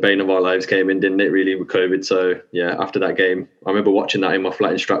the bane of our lives came in, didn't it, really, with COVID? So, yeah, after that game, I remember watching that in my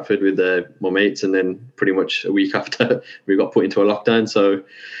flat in Stratford with my mates, and then pretty much a week after, we got put into a lockdown. So,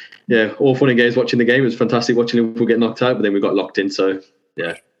 yeah, all fun and games watching the game. It was fantastic watching Liverpool get knocked out, but then we got locked in, so,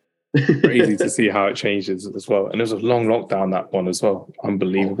 yeah. Crazy to see how it changes as well. And it was a long lockdown, that one as well.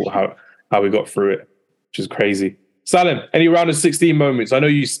 Unbelievable how we got through it, which is crazy. Salim, any round of 16 moments? I know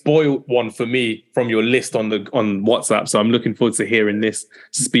you spoiled one for me from your list on WhatsApp, so I'm looking forward to hearing this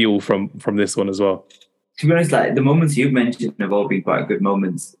spiel from this one as well. To be honest, like the moments you've mentioned have all been quite good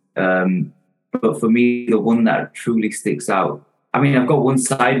moments. But for me, the one that truly sticks out, I mean, I've got one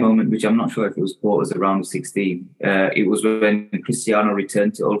side moment, which I'm not sure if it was bought as a round of 16. It was when Cristiano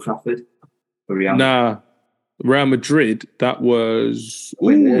returned to Old Trafford for Real Madrid. Nah, Real Madrid, that was...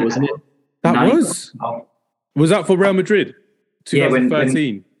 wasn't it? That was... Was that for Real Madrid?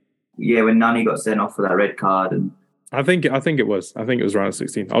 2013? When Nani got sent off for that red card. And I think it was. I think it was round of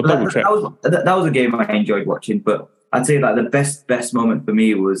 16. I'll double check. That was a game I enjoyed watching, but I'd say like the best moment for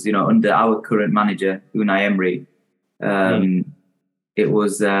me was, under our current manager, Unai Emery. It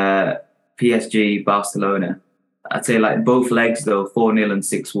was PSG, Barcelona. I'd say like both legs though, 4-0 and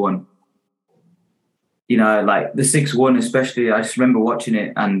 6-1. like the 6-1 especially, I just remember watching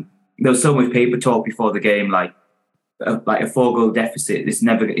it, and there was so much paper talk before the game, like a 4-goal deficit. It's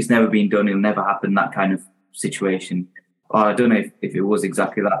never been done. It'll never happen. That kind of situation. Or I don't know if it was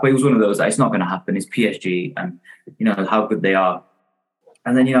exactly that, but it was one of those that it's not going to happen. It's PSG, and how good they are.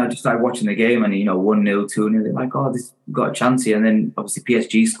 And then I just started watching the game, and 1-0, 2-0. They're like, oh, this we've got a chance here. And then obviously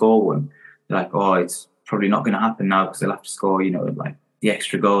PSG score one. They're like, oh, it's probably not going to happen now because they'll have to score, like the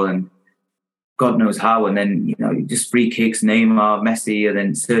extra goal, and God knows how. And then just free kicks, Neymar, Messi, and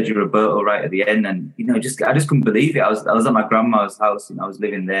then Sergio Roberto right at the end. And I just couldn't believe it. I was at my grandma's house. I was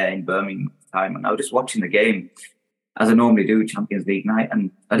living there in Birmingham at the time, and I was just watching the game as I normally do, Champions League night, and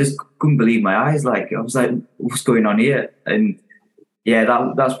I just couldn't believe my eyes. Like, I was like, what's going on here? And yeah,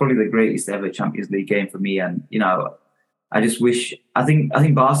 that's probably the greatest ever Champions League game for me. And I just wish. I think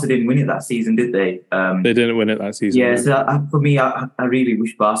Barca didn't win it that season, did they? They didn't win it that season. Yeah, so for me, I really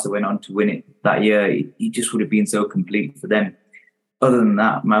wish Barca went on to win it that year. It just would have been so complete for them. Other than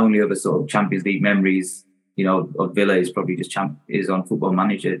that, my only other sort of Champions League memories, of Villa is probably just is on Football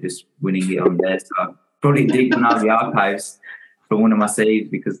Manager, just winning it on there. So I'm probably digging out the archives from one of my saves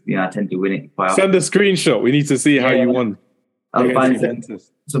because I tend to win it quite often. Send a screenshot. We need to see how you won. I'll find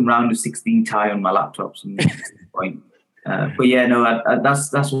some round of 16 tie on my laptop. Some point. But yeah, no,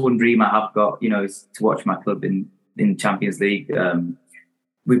 that's one dream I have got. Is to watch my club in Champions League.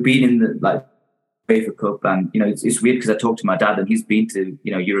 We've been in the UEFA Cup, and it's weird because I talked to my dad, and he's been to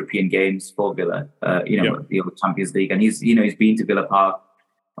European games for Villa. The old Champions League, and he's been to Villa Park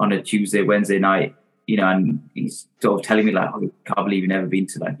on a Tuesday, Wednesday night. And he's sort of telling me like, oh, I can't believe you've never been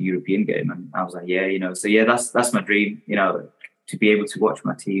to like a European game. And I was like, yeah, So yeah, that's my dream. To be able to watch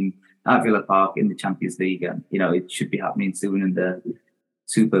my team at Villa Park in the Champions League, and it should be happening soon in the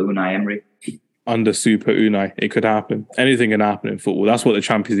Super Unai Emery. Under Super Unai, it could happen. Anything can happen in football. That's what the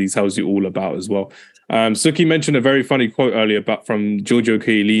Champions League tells you all about as well. Suki mentioned a very funny quote earlier, but from Giorgio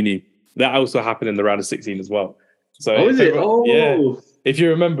Chiellini. That also happened in the round of 16 as well. So is it? Oh, yeah. If you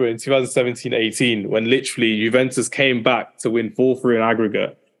remember in 2017-18, when literally Juventus came back to win 4-3 in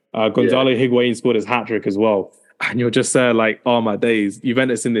aggregate, Gonzalo Higuain scored his hat-trick as well. And you're just there like, oh my days,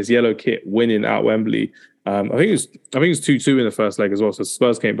 Juventus in this yellow kit winning at Wembley. I think it was 2-2 in the first leg as well. So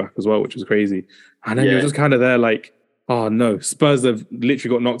Spurs came back as well, which was crazy. And then you're just kind of there like, oh no, Spurs have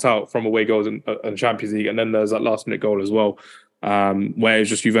literally got knocked out from away goals in Champions League. And then there's that last minute goal as well, where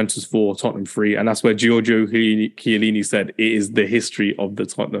it's just Juventus 4, Tottenham 3. And that's where Giorgio Chiellini said it is the history of the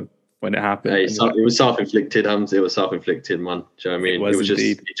Tottenham when it happened. It was self-inflicted, Hamza. It was self-inflicted, man. Do you know what I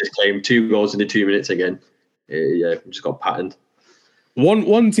mean? It just came 2 goals in 2 minutes again. It just got patterned.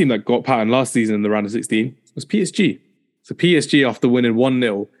 One team that got patterned last season in the round of 16 was PSG. So PSG, after winning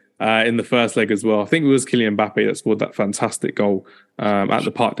 1-0 in the first leg as well, I think it was Kylian Mbappe that scored that fantastic goal at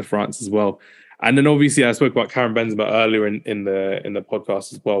the Parc de France as well. And then obviously I spoke about Karim Benzema earlier in the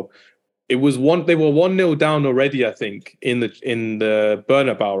podcast as well. They were 1-0 down already, I think, in the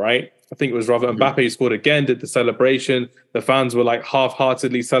Bernabeu, right? I think it was rather Mbappe scored again, did the celebration. The fans were like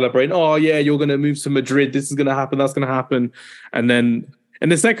half-heartedly celebrating. Oh yeah, you're going to move to Madrid. This is going to happen. That's going to happen. And then in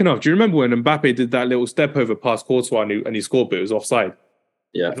the second half, do you remember when Mbappe did that little step over past Courtois and he scored, but it was offside?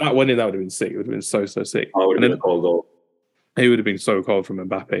 Yeah. If that went in, that would have been sick. It would have been so sick. Oh, it would have been a cold goal. It would have been so cold from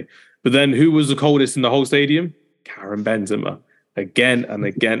Mbappe. But then who was the coldest in the whole stadium? Karim Benzema. Again and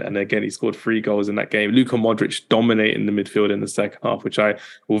again and again, he scored 3 goals in that game. Luka Modric dominating the midfield in the second half, which I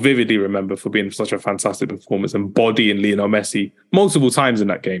will vividly remember for being such a fantastic performance and bodying Lionel Messi multiple times in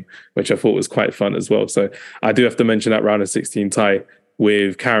that game, which I thought was quite fun as well. So I do have to mention that round of 16 tie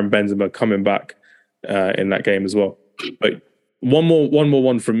with Karim Benzema coming back in that game as well. But one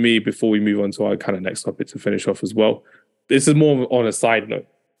more from me before we move on to our kind of next topic to finish off as well. This is more on a side note.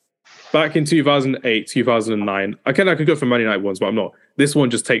 Back in 2008, 2009, I could go for Man United ones, but I'm not. This one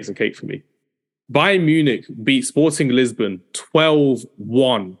just takes the cake for me. Bayern Munich beat Sporting Lisbon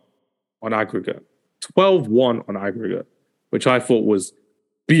 12-1 on aggregate. 12-1 on aggregate, which I thought was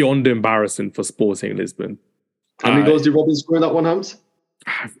beyond embarrassing for Sporting Lisbon. How many goals did Robin score in that one, Hams?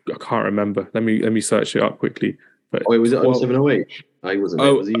 I can't remember. Let me search it up quickly. But was it 07-08? I wasn't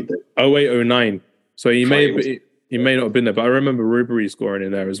there, was he? 08-09. So he may not have been there, but I remember Ribéry scoring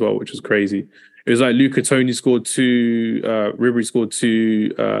in there as well, which was crazy. It was like Luca Toni scored 2, Ribéry scored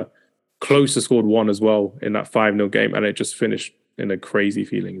 2, Klose scored 1 as well in that 5-0 game, and it just finished in a crazy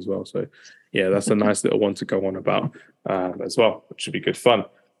feeling as well. So yeah, that's a nice little one to go on about as well, which should be good fun.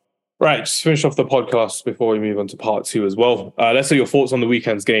 Right, just finish off the podcast before we move on to part 2 as well. Let's say your thoughts on the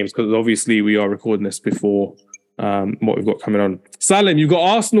weekend's games, because obviously we are recording this before what we've got coming on. Salim, you've got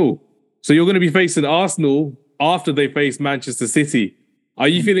Arsenal. So you're going to be facing Arsenal after they face Manchester City Are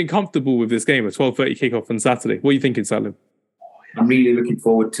you feeling comfortable with this game, a 12:30 kickoff on Saturday? What are you thinking, Salim? I'm really looking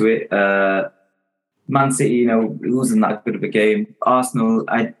forward to it. Man City, it wasn't that good of a game. Arsenal,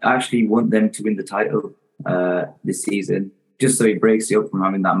 I actually want them to win the title this season, just so it breaks it up from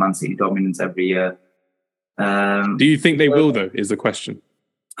having that Man City dominance every year. Do you think they will, though, is the question?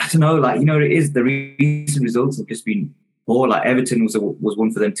 I don't know. It is the recent results have just been poor. Like Everton was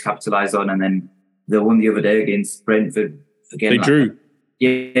one for them to capitalise on, and then they won the other day against Brentford. Again, they drew.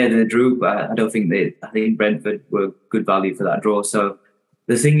 Yeah, they drew, but I don't think I think Brentford were good value for that draw. So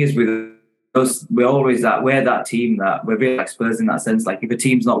the thing is with us, we're that team that we're really like Spurs in that sense. Like if a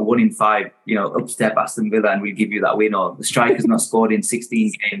team's not won in 5, upstep Aston Villa and we'll give you that win, or the striker's not scored in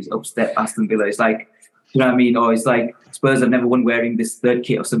 16 games, upstep Aston Villa. It's like, you know what I mean? Or it's like Spurs have never won wearing this third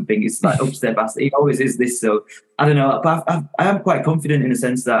kit or something. It's like upstep Aston. It always is this. So I don't know, but I am quite confident in the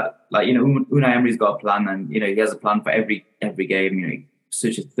sense that, like, Unai Emery's got a plan, and he has a plan for every game.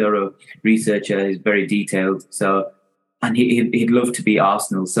 Such a thorough researcher, he's very detailed. So, and he'd love to beat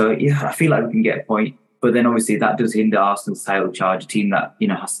Arsenal. So yeah, I feel like we can get a point. But then obviously that does hinder Arsenal's title charge, a team that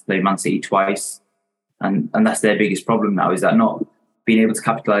has to play Man City twice, and that's their biggest problem now, is that not being able to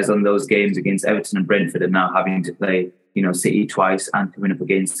capitalise on those games against Everton and Brentford, and now having to play City twice and coming up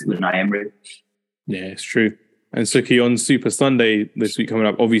against Unai Emery. Yeah, it's true. And Suki, on Super Sunday this week coming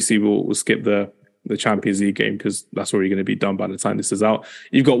up, obviously we'll skip the Champions League game because that's already going to be done by the time this is out.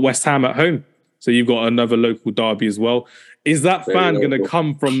 You've got West Ham at home, so you've got another local derby as well. Is that fan going to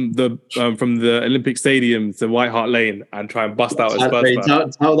come from the Olympic Stadium to White Hart Lane and try and bust out a Spurs fan?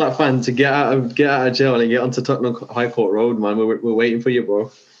 Tell that fan to get out of jail and get onto Tottenham High Court Road, man. We're waiting for you,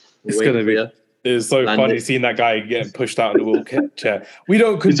 bro. It's going to be. It's so funny seeing that guy getting pushed out of the wheelchair. We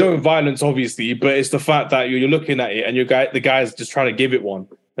don't condone violence, obviously, but it's the fact that you're looking at it and the guy's just trying to give it one.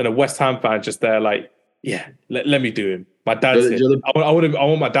 And a West Ham fan just there like, yeah, let me do him. My dad's here. I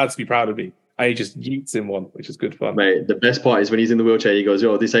want my dad to be proud of me. And he just yeets him one, which is good fun. Mate, the best part is when he's in the wheelchair, he goes,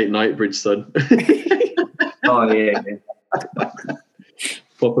 yo, this ain't Knightsbridge, son. Oh, yeah.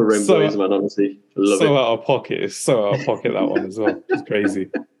 Proper rim boys, man, honestly. Love it. Out of pocket. It's so out of pocket, that one as well. It's crazy.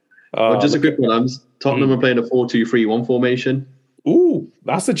 Just a quick one, Tottenham are playing a 4-2-3-1 formation. Ooh,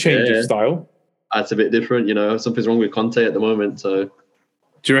 that's a change of style. That's a bit different, Something's wrong with Conte at the moment, so...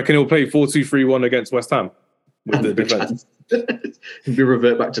 Do you reckon he'll play 4-2-3-1 against West Ham with the defense? If we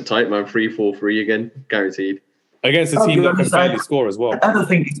revert back to tight, man, 3-4-3 again, guaranteed. Against a team that can barely score as well. I don't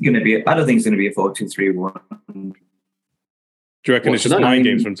think it's going to be a 4-2-3-1. Do you reckon it's just 9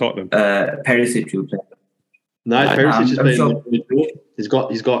 games from Tottenham? Perisic will play. No, Perisic is playing in the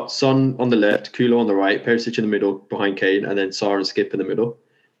middle. He's got Son on the left, Kulo on the right, Perisic in the middle behind Kane, and then Sarr and Skip in the middle.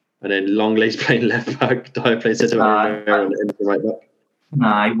 And then Longlay's playing left back, Dyer playing centre back, and Emerson right back.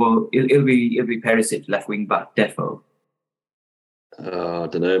 Nah, well, it'll be Perisic left wing back, defo. I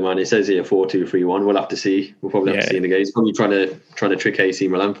don't know, man. It says here 4-2-3-1. We'll have to see. We'll probably have to see in the game. He's probably trying to trick AC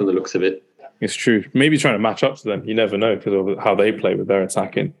Milan from the looks of it. It's true. Maybe trying to match up to them. You never know because of how they play with their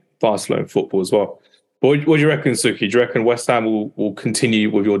attacking Barcelona football as well. But what do you reckon, Suki? Do you reckon West Ham will continue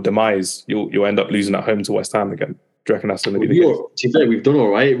with your demise? You'll end up losing at home to West Ham again. Do you reckon that's going to be the case? To be fair, we've done all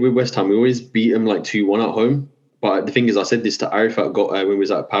right with West Ham. We always beat them like 2-1 at home. But the thing is, I said this to Arifat when we was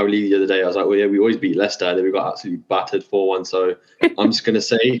at Power League the other day. I was like, well, yeah, we always beat Leicester. Then we got absolutely battered 4-1. So I'm just going to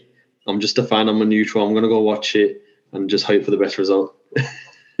say, I'm just a fan. I'm a neutral. I'm going to go watch it and just hope for the best result.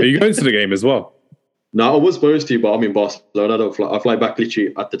 Are you going to the game as well? No, I was supposed to, but I'm in Barcelona. I fly back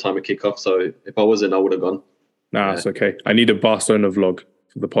literally at the time of kickoff. So if I wasn't, I would have gone. Nah, it's okay. I need a Barcelona vlog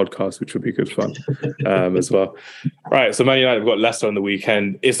for the podcast, which would be good fun as well. Right, so Man United have got Leicester on the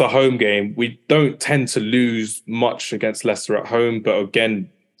weekend. It's a home game. We don't tend to lose much against Leicester at home, but again,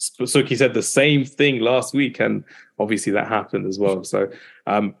 Suki said the same thing last week, and obviously that happened as well. So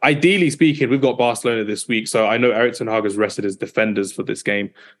ideally speaking, we've got Barcelona this week. So I know Erik ten Hag has rested his defenders for this game.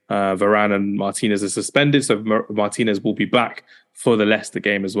 Varane and Martinez are suspended, so Martinez will be back for the Leicester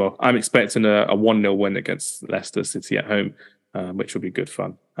game as well. I'm expecting a 1-0 win against Leicester City at home, which will be good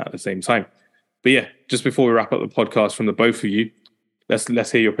fun at the same time. But yeah, just before we wrap up the podcast from the both of you,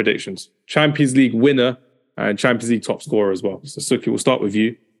 let's hear your predictions. Champions League winner and Champions League top scorer as well. So Suki, we'll start with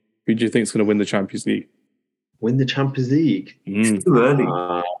you. Who do you think is going to win the Champions League? Win the Champions League? It's too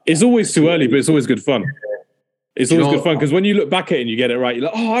early. It's always too early, but it's always good fun. It's always good fun because when you look back at it and you get it right, you're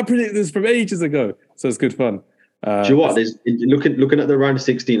like, oh, I predicted this from ages ago. So it's good fun. Do you know what? Looking at the round of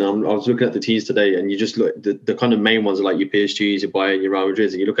 16, I was looking at the teams today, and you just look the kind of main ones are like your PSGs, your Bayern, your Real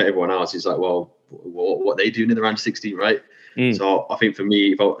Madrid, and you look at everyone else. It's like, well, what are they doing in the round of 16, right? So I think for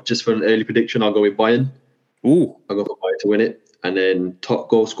me, just for an early prediction, I'll go with Bayern. Ooh, I'll go for Bayern to win it, and then top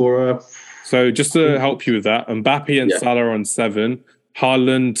goal scorer. So just to help you with that, Mbappe and Salah on 7,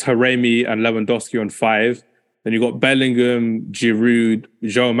 Haaland, Taremi, and Lewandowski on 5. Then you've got Bellingham, Giroud,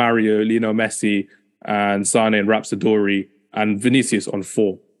 João Mario, Lionel Messi, and Sane and Rapsodori, and Vinicius on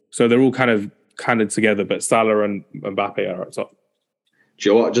 4. So they're all kind of together, but Salah and Mbappe are up top. Do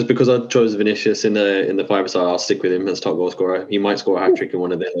you know what? Just because I chose Vinicius in the 5-side, I'll stick with him as top goal scorer. He might score a hat-trick in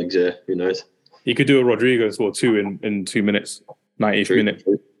one of their legs, yeah. Who knows? He could do a Rodrigo and score 2 in 2 minutes, 90th minute.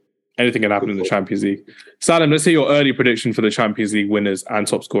 Anything can happen in the Champions League. Salim, let's hear your early prediction for the Champions League winners and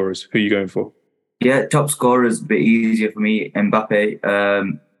top scorers. Who are you going for? Yeah, top scorers a bit easier for me.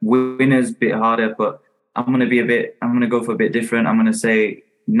 Mbappe. Winners a bit harder, but I'm gonna go for a bit different. I'm gonna say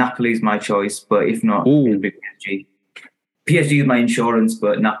Napoli's my choice, but if not, it'll be PSG. PSG is my insurance,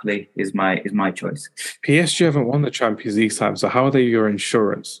 but Napoli is my choice. PSG haven't won the Champions League time, so how are they your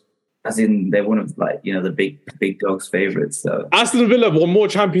insurance? As in, they're one of the big dogs' favourites. So Aston Villa won more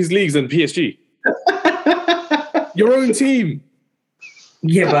Champions Leagues than PSG. Your own team.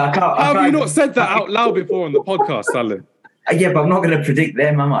 Yeah, but I can't. How have you not said that out loud before on the podcast, Salim? Yeah, but I'm not going to predict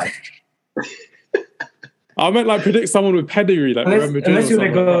them, am I? I meant like predict someone with pedigree, like unless you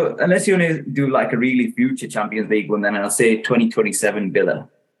want to do like a really future Champions League one, then I'll say 2027 Villa.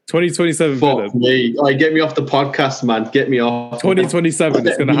 2027 Villa. Me. Get me off the podcast, man. Get me off. 2027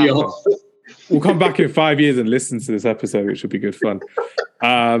 is going to happen. We'll come back in 5 years and listen to this episode, which will be good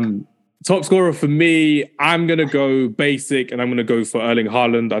fun. Top scorer for me, I'm going to go basic, and I'm going to go for Erling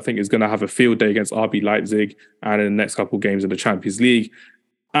Haaland. I think he's going to have a field day against RB Leipzig and in the next couple of games in the Champions League.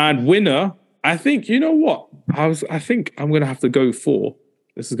 And winner, I think, you know what? I think I'm going to have to go for,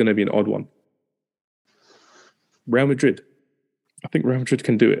 this is going to be an odd one, Real Madrid. I think Real Madrid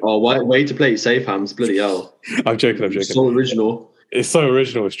can do it. Oh, way to play it safe, Hams. Bloody hell. I'm joking. So original. It's so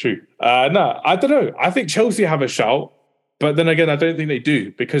original, it's true. No, I don't know. I think Chelsea have a shout, but then again, I don't think they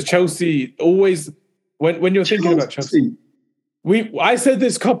do, because Chelsea always, when you're thinking about Chelsea, I said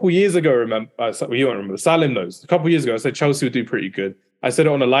this a couple years ago, remember? You won't remember. Salim knows. A couple years ago, I said Chelsea would do pretty good. I said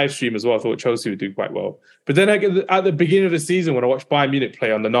it on a live stream as well. I thought Chelsea would do quite well. But then at the beginning of the season, when I watched Bayern Munich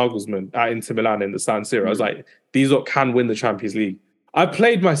play under Nagelsmann at Inter Milan in the San Siro, I was like, these lot can win the Champions League. I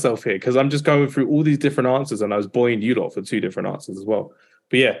played myself here because I'm just going through all these different answers, and I was buoying you lot for 2 different answers as well.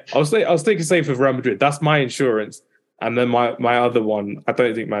 But yeah, I'll stay safe with Real Madrid. That's my insurance. And then my other one, I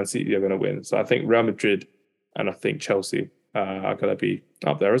don't think Man City are going to win. So I think Real Madrid and I think Chelsea are going to be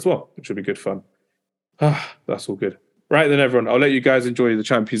up there as well, which will be good fun. That's all good. Right then, everyone, I'll let you guys enjoy the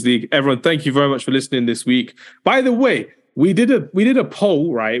Champions League. Everyone, thank you very much for listening this week. By the way, we did a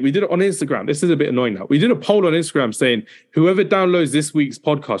poll, right? We did it on Instagram. This is a bit annoying now. We did a poll on Instagram saying whoever downloads this week's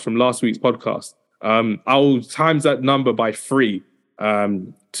podcast from last week's podcast, I'll times that number by 3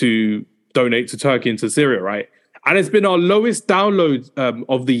 to donate to Turkey and to Syria, right? And it's been our lowest download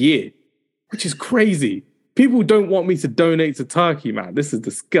of the year, which is crazy. People don't want me to donate to Turkey, man. This is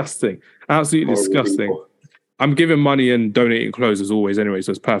disgusting. Absolutely disgusting. I'm giving money and donating clothes as always anyway,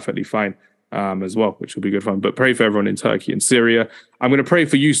 so it's perfectly fine as well, which will be good fun. But pray for everyone in Turkey and Syria. I'm going to pray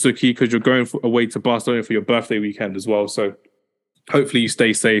for you, Suki, because you're going away to Barcelona for your birthday weekend as well. So hopefully you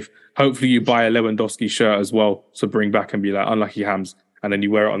stay safe. Hopefully you buy a Lewandowski shirt as well to bring back and be like unlucky Hams, and then you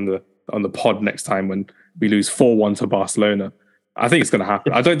wear it on the pod next time when we lose 4-1 to Barcelona. I think it's going to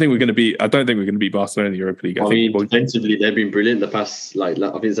happen. I don't think we're going to beat Barcelona in the Europa League. I think defensively they've been brilliant the past, I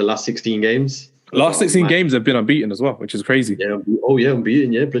think it's the last 16 games. Last 16 games have been unbeaten as well, which is crazy. Yeah. Oh yeah,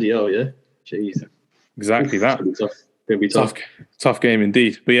 unbeaten. Yeah, bloody hell. Yeah. Jeez. Exactly that. It's going to be tough. Tough game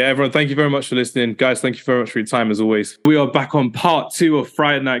indeed. But yeah, everyone, thank you very much for listening. Guys, thank you very much for your time as always. We are back on part 2 of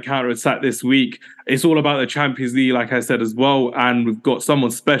Friday Night Counter Attack this week. It's all about the Champions League, like I said as well. And we've got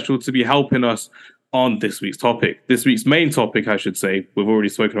someone special to be helping us on this week's topic. This week's main topic, I should say. We've already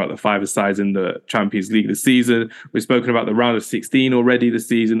spoken about the 5-a-sides in the Champions League this season. We've spoken about the round of 16 already this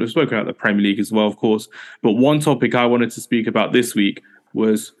season. We've spoken about the Premier League as well, of course. But one topic I wanted to speak about this week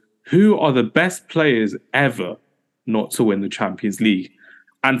was who are the best players ever not to win the Champions League?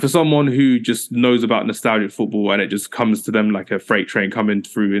 And for someone who just knows about nostalgic football and it just comes to them like a freight train coming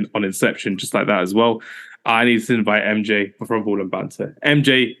through on Inception, just like that as well, I need to invite MJ from Ball and Banter.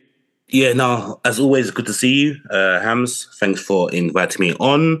 MJ. Yeah, no, as always, good to see you, Hams. Thanks for inviting me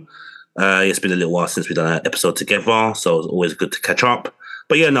on. It's been a little while since we've done an episode together, so it's always good to catch up.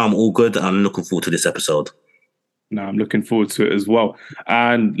 But yeah, no, I'm all good. I'm looking forward to this episode. No, I'm looking forward to it as well.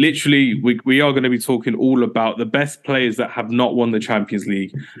 And literally, we are going to be talking all about the best players that have not won the Champions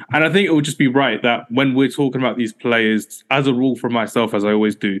League. And I think it would just be right that when we're talking about these players, as a rule for myself, as I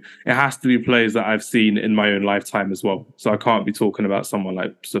always do, it has to be players that I've seen in my own lifetime as well. So I can't be talking about someone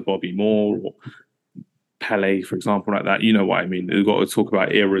like Sir Bobby Moore or Pele, for example, like that. You know what I mean? We've got to talk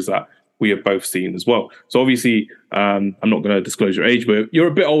about eras that we have both seen as well. So obviously, I'm not going to disclose your age, but you're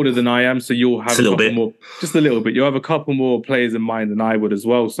a bit older than I am, so you'll have just a little bit. You'll have a couple more players in mind than I would as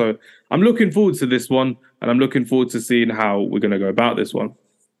well. So I'm looking forward to this one, and I'm looking forward to seeing how we're going to go about this one.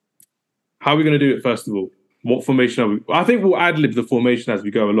 How are we going to do it, first of all? What formation are we? I think we'll ad-lib the formation as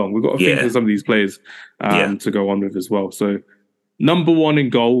we go along. We've got to think of some of these players to go on with as well. So number one in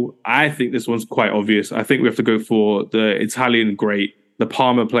goal, I think this one's quite obvious. I think we have to go for the Italian great, the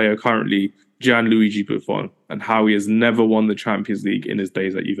Parma player currently, Gianluigi Buffon, and how he has never won the Champions League in his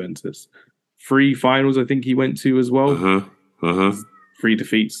days at Juventus. 3 finals, I think he went to as well. 3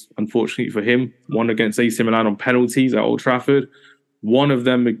 defeats, unfortunately for him. 1 against AC Milan on penalties at Old Trafford. 1 of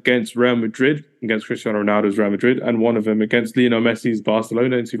them against Real Madrid, against Cristiano Ronaldo's Real Madrid, and 1 of them against Lionel Messi's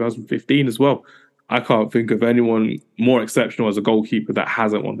Barcelona in 2015 as well. I can't think of anyone more exceptional as a goalkeeper that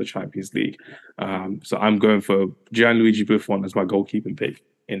hasn't won the Champions League. So I'm going for Gianluigi Buffon as my goalkeeping pick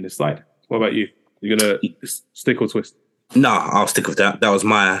in this slide. What about you? You're going to stick or twist? No, I'll stick with that. That was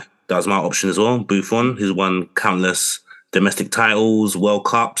my option as well. Buffon, who's won countless domestic titles, World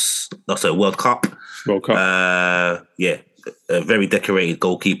Cup. World Cup. A very decorated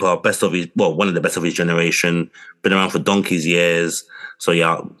goalkeeper, one of the best of his generation, been around for donkey's years. So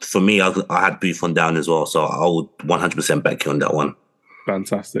yeah, for me, I had Buffon down as well. So I would 100% back you on that one.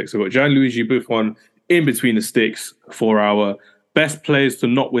 Fantastic. So we've got Gianluigi Buffon in between the sticks for our best players to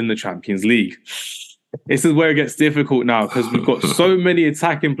not win the Champions League. This is where it gets difficult now because we've got so many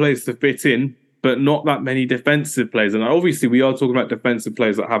attacking players to fit in, but not that many defensive players. And obviously we are talking about defensive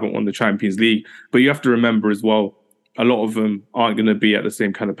players that haven't won the Champions League, but you have to remember as well, a lot of them aren't going to be at the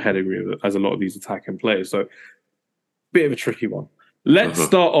same kind of pedigree as a lot of these attacking players. So, bit of a tricky one. Let's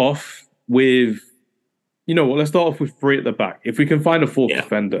start off with, let's start off with 3 at the back. If we can find a 4th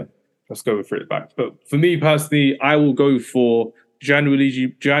defender, let's go with 3 at the back. But for me personally, I will go for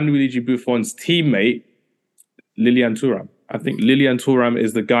Gianluigi Buffon's teammate, Lilian Thuram. I think Lilian Thuram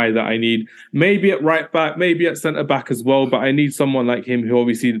is the guy that I need, maybe at right back, maybe at centre back as well, but I need someone like him who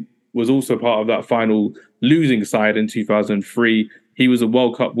obviously was also part of that final losing side in 2003. He was a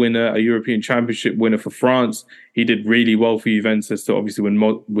World Cup winner, a European Championship winner for France. He did really well for Juventus to obviously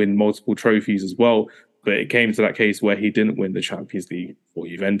win multiple trophies as well. But it came to that case where he didn't win the Champions League for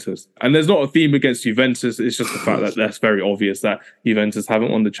Juventus. And there's not a theme against Juventus. It's just the fact that that's very obvious that Juventus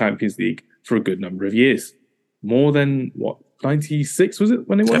haven't won the Champions League for a good number of years. More than, 96 was it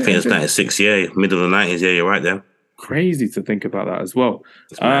when they won? I think it's 96, middle of the 90s. Yeah, you're right there. Crazy to think about that as well.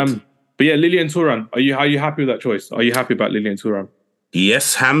 But yeah, Lilian Thuram, are you happy with that choice? Are you happy about Lilian Thuram?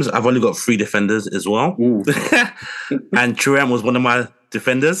 Yes, Hams. I've only got 3 defenders as well. And Thuram was one of my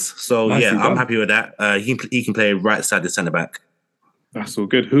defenders. So I'm happy with that. He can play right side the centre back. That's all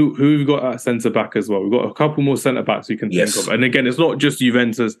good. Who have got at centre back as well? We've got a couple more centre backs you can think of. And again, it's not just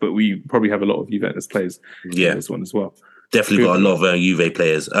Juventus, but we probably have a lot of Juventus players in this one as well. Definitely got a lot of Juve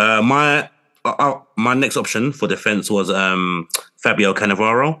players. My next option for defence was Fabio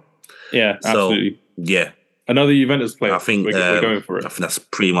Cannavaro. Yeah, absolutely. Yeah. Another Juventus player. I think we're going for it. I think that's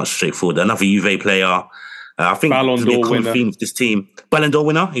pretty much straightforward. Another Juve player. I think Ballon d'Or winner. Theme of this team. Ballon d'Or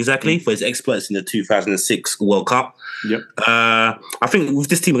winner, exactly, for his exploits in the 2006 World Cup. Yep. I think with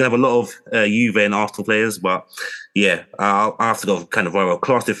this team, we're going to have a lot of Juve and Arsenal players, but I'll have to go with Cannavaro.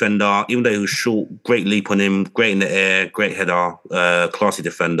 Class defender, even though he was short, great leap on him, great in the air, great header, classy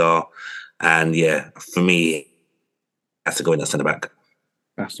defender. And for me, has to go in that centre back.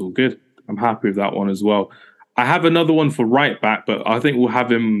 That's all good. I'm happy with that one as well. I have another one for right back, but I think we'll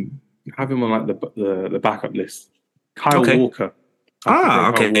have him on like the backup list. Kyle Walker.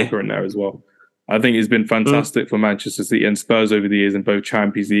 Kyle Walker in there as well. I think he's been fantastic for Manchester City and Spurs over the years in both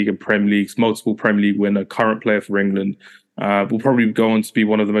Champions League and Premier Leagues. Multiple Premier League winner, current player for England. Will probably go on to be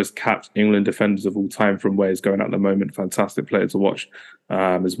one of the most capped England defenders of all time from where he's going at the moment. Fantastic player to watch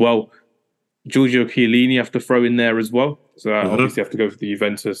as well. Giorgio Chiellini have to throw in there as well. So obviously have to go for the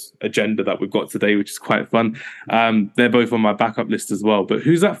Juventus agenda that we've got today, which is quite fun. They're both on my backup list as well. But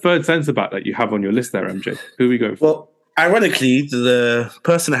who's that third centre-back that you have on your list there, MJ? Who are we going for? Well, ironically, the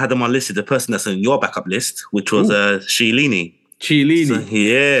person I had on my list is the person that's on your backup list, which was Chiellini.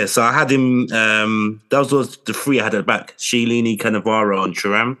 Chiellini. So I had him, those was the 3 I had at the back. Chiellini, Cannavaro and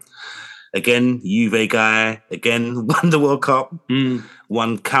Thuram. Again, Juve guy. Again, won the World Cup.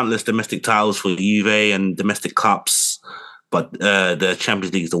 Won countless domestic titles for Juve and domestic cups. But the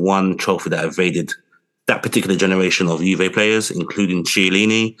Champions League is the one trophy that evaded that particular generation of Juve players, including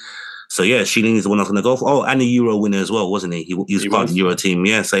Chiellini. So Chiellini is the one I was going to go for. Oh, and the Euro winner as well, wasn't he? He was part of the Euro team.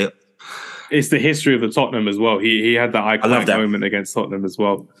 Yeah, so it's the history of the Tottenham as well. He had that iconic moment against Tottenham as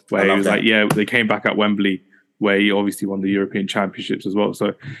well, where he was they came back at Wembley, where he obviously won the European Championships as well.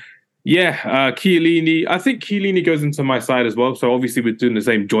 So Yeah, Chiellini. I think Chiellini goes into my side as well. So obviously we're doing the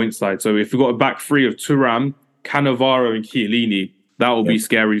same joint side. So if we've got a back three of Thuram, Cannavaro, and Chiellini, that will be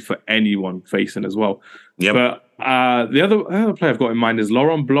scary for anyone facing as well. Yep. But the other player I've got in mind is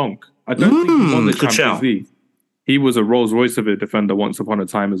Laurent Blanc. I don't think he won the Champions League. He was a Rolls Royce of a defender once upon a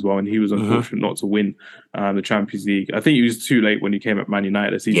time as well, and he was unfortunate not to win the Champions League. I think he was too late when he came at Man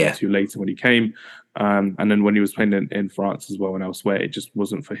United. A season too late when he came, and then when he was playing in France as well and elsewhere, it just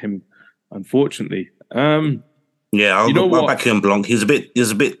wasn't for him, unfortunately. I'll back him Blanc. He was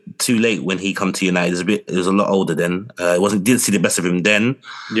a bit too late when he come to United. He was a lot older then. Didn't see the best of him then.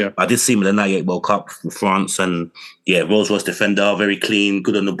 Yeah, I did see him in the '98 World Cup for France, and Rolls Royce defender, very clean,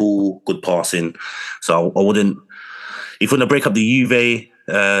 good on the ball, good passing. So I wouldn't. If you want to break up the Juve,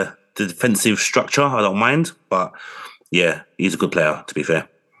 the defensive structure, I don't mind. But he's a good player, to be fair.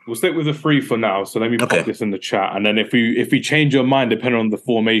 We'll stick with the three for now. So let me pop this in the chat, and then if we change your mind depending on the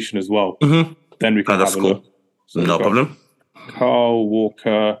formation as well, then we can have a look. So no problem. Kyle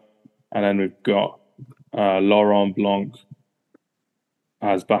Walker, and then we've got Laurent Blanc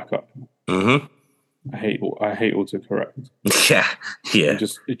as backup. I hate autocorrect. Yeah.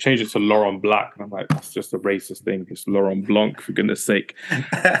 It changed it to Laurent Black, and I'm like, that's just a racist thing. It's Laurent Blanc, for goodness sake.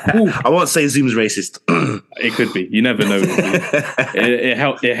 I won't say Zoom's racist. It could be. You never know.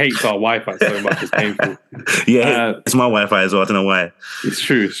 It hates our Wi-Fi so much. It's painful. Yeah, it's my Wi-Fi as well. I don't know why. It's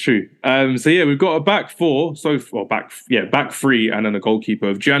true. We've got a back four. Back three, and then a goalkeeper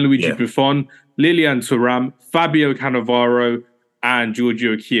of Gianluigi Buffon, Lilian Thuram, Fabio Cannavaro, and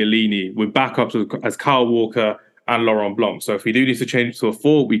Giorgio Chiellini, with backups as Kyle Walker and Laurent Blanc. So if we do need to change it to a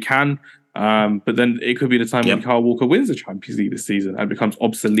 4, we can. But then it could be the time when Kyle Walker wins the Champions League this season and becomes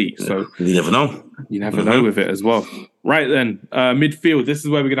obsolete. So you never know. You never know with it as well. Right then, midfield. This is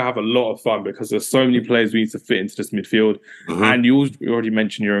where we're going to have a lot of fun because there's so many players we need to fit into this midfield. And you already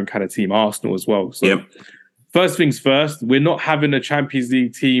mentioned your own kind of team, Arsenal, as well. So first things first, we're not having a Champions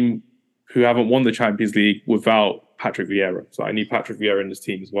League team who haven't won the Champions League without Patrick Vieira. So I need Patrick Vieira in this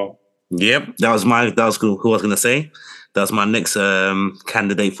team as well. Yep, that was who I was going to say. That was my next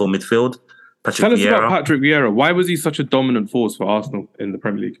candidate for midfield. Tell us about Patrick Vieira. Why was he such a dominant force for Arsenal in the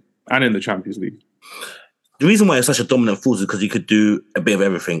Premier League and in the Champions League? The reason why he's such a dominant force is because he could do a bit of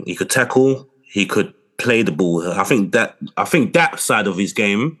everything. He could tackle, he could play the ball. I think that side of his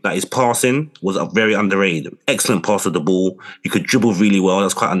game, that his passing, was very underrated. Excellent pass of the ball. He could dribble really well.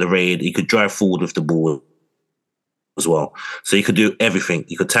 That's quite underrated. He could drive forward with the ball as well. So he could do everything.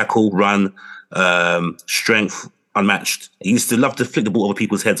 He could tackle, run, strength, unmatched. He used to love to flick the ball over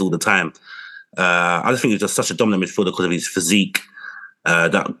people's heads all the time. I just think he's just such a dominant midfielder because of his physique.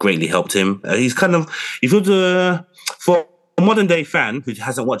 That greatly helped him. He's kind of, if you're for a modern day fan who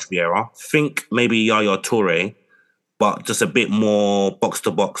hasn't watched Vieira, think maybe Yaya Toure, but just a bit more box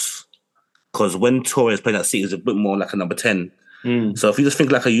to box. Because when Toure is playing at City, he's a bit more like a number 10. So if you just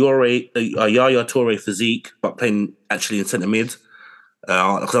think like a Yaya Toure physique, but playing actually in centre mid,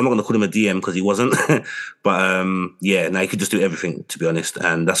 because I'm not going to call him a DM because he wasn't, but he could just do everything, to be honest,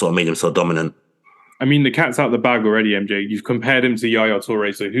 and that's what made him so dominant. I mean, the cat's out the bag already, MJ. You've compared him to Yaya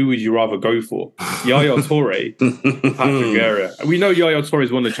Toure, so who would you rather go for? Yaya Toure, Patrick Vieira. We know Yaya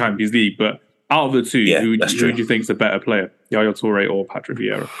Toure's won the Champions League, but out of the two, who do you think is the better player, Yaya Toure or Patrick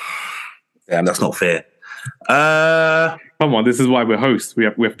Vieira? Yeah, that's not fair. Come on, this is why we're hosts. We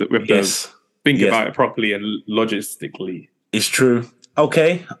have to think about it properly and logistically. It's true.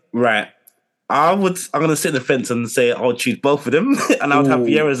 Okay, right. I'm going to sit in the fence and say I'll choose both of them, and I'll have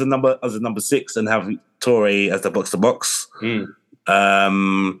Vieira as a number 6 and have Toure as the box to box. But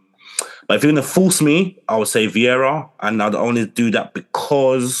if you're going to force me, I would say Vieira, and I'd only do that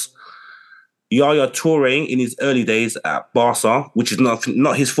because Yaya Toure in his early days at Barca, which is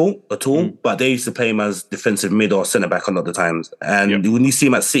not his fault at all, but they used to play him as defensive mid or centre back a lot of the times. And when you see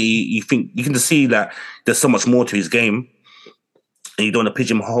him at City, you can just see that there's so much more to his game. And you don't want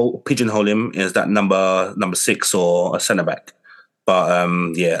to pigeonhole him as that number 6 or a centre back. But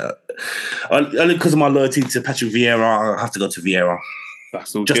only because of my loyalty to Patrick Vieira, I have to go to Vieira.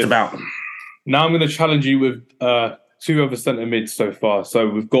 That's all. Just good. About. Now I'm going to challenge you with 2 other centre mids so far. So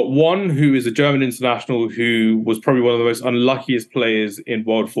we've got one who is a German international who was probably one of the most unluckiest players in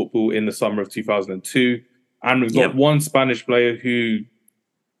world football in the summer of 2002. And we've got one Spanish player who,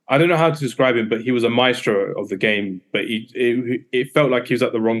 I don't know how to describe him, but he was a maestro of the game. But it felt like he was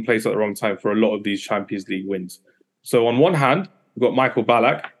at the wrong place at the wrong time for a lot of these Champions League wins. So on one hand, we've got Michael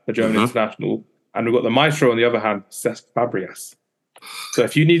Ballack, a German international, and we've got the maestro on the other hand, Cesc Fabregas. So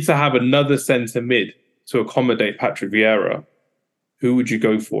if you need to have another centre mid to accommodate Patrick Vieira, who would you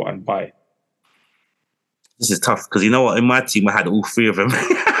go for and why? This is tough because you know what? In my team, I had all three of them.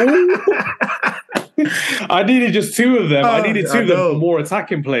 I needed just two of them. I needed two of them for more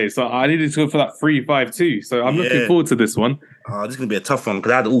attacking plays. So I needed to go for that 3-5-2. So I'm looking forward to this one. This is going to be a tough one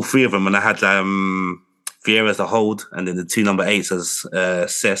because I had all three of them and I had Vieira as a hold and then the two number 8s as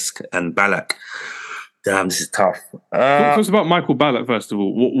Cesc and Ballack. Damn, this is tough. Talk to us about Michael Ballack, first of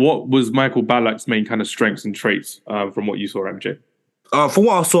all. What was Michael Ballack's main kind of strengths and traits from what you saw, MJ? From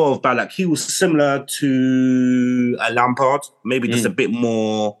what I saw of Ballack, he was similar to a Lampard, maybe just a bit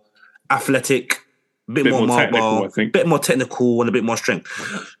more athletic, a bit more mobile, a bit more technical and a bit more strength.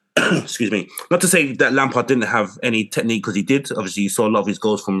 Excuse me. Not to say that Lampard didn't have any technique, because he did. Obviously, you saw a lot of his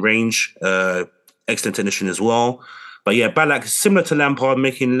goals from range. Excellent technician as well. But yeah, Ballack is similar to Lampard,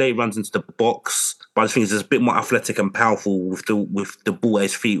 making late runs into the box. But I think he's a bit more athletic and powerful with the ball at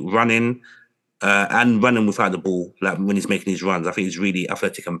his feet, running and running without the ball. Like when he's making his runs, I think he's really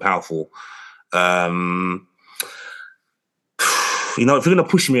athletic and powerful. You know, if you're gonna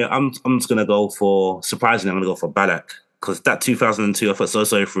push me, I'm just gonna go for, surprisingly, I'm gonna go for Ballack, because that 2002, I felt so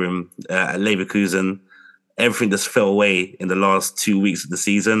sorry for him at Leverkusen. Everything just fell away in the last 2 weeks of the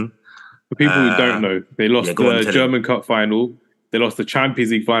season. For people who don't know, they lost the German Cup final, they lost the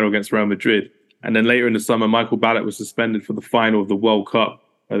Champions League final against Real Madrid, and then later in the summer, Michael Ballack was suspended for the final of the World Cup.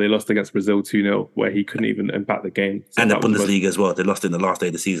 They lost against Brazil 2-0, where he couldn't even impact the game. So and the Bundesliga as well. They lost in the last day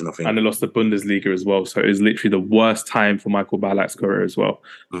of the season, I think. And they lost the Bundesliga as well. So it was literally the worst time for Michael Ballack's career as well.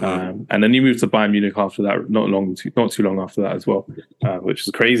 And then he moved to Bayern Munich after that, not too long after that as well, which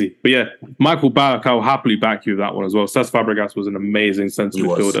is crazy. But yeah, Michael Ballack, I'll happily back you with that one as well. Cesc Fabregas was an amazing centre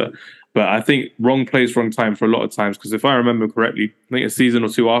midfielder. But I think wrong place, wrong time for a lot of times. Because if I remember correctly, I think a season or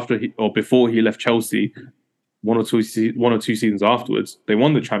two after before he left Chelsea, one or two seasons afterwards, they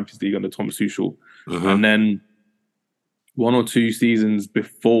won the Champions League under Thomas Tuchel. And then 1 or 2 seasons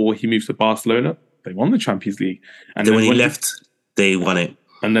before he moved to Barcelona, they won the Champions League. And then when he left, they won it.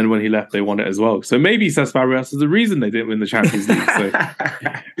 And then when he left, they won it as well. So maybe Cesc Fabregas is the reason they didn't win the Champions League. So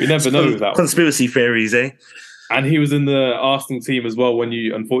you never know that. Conspiracy theories, eh? And he was in the Arsenal team as well when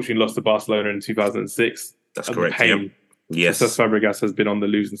you unfortunately lost to Barcelona in 2006. That's correct. Yep. Yes. So Cesc Fabregas has been on the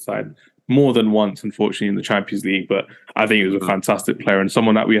losing side more than once, unfortunately, in the Champions League. But I think he was a fantastic player and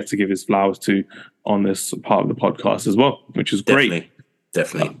someone that we have to give his flowers to on this part of the podcast as well, which is great.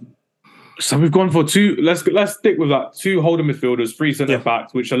 Definitely. So we've gone for two. Let's stick with that. 2 holding midfielders, 3 centre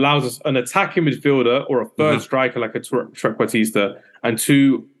backs, which allows us an attacking midfielder or a third striker like a Trequartista, and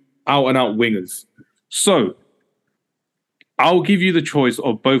 2 out-and-out wingers. So I'll give you the choice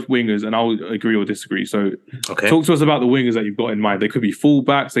of both wingers and I'll agree or disagree. So talk to us about the wingers that you've got in mind. They could be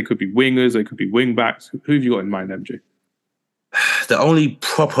fullbacks, they could be wingers, they could be wing backs. Who have you got in mind, MJ? The only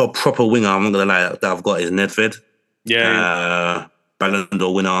proper winger, I'm not going to lie, that I've got is Nedved. Ballon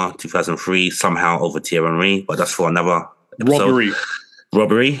d'Or winner, 2003, somehow over Thierry Henry, but that's for another episode.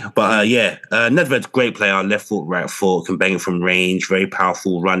 Robbery. But Nedved's great player, left foot, right foot, can bang from range, very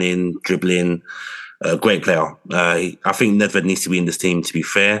powerful, running, dribbling. Great player. I think Nedved needs to be in this team, to be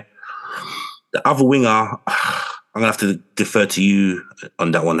fair. The other winger, I'm going to have to defer to you on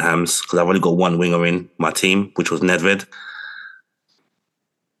that one, Hams, because I've only got one winger in my team, which was Nedved.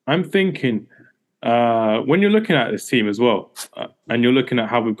 I'm thinking, when you're looking at this team as well, and you're looking at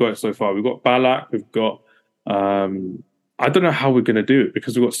how we've got it so far, we've got Ballack, we've got... I don't know how we're going to do it,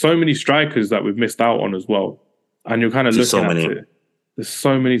 because we've got so many strikers that we've missed out on as well. And you're kind of looking at it. There's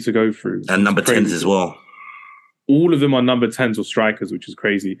so many to go through. And number 10s as well. All of them are number 10s or strikers, which is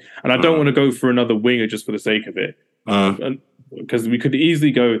crazy. And I don't want to go for another winger just for the sake of it. Because we could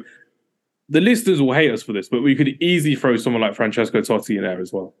easily go... The listeners will hate us for this, but we could easily throw someone like Francesco Totti in there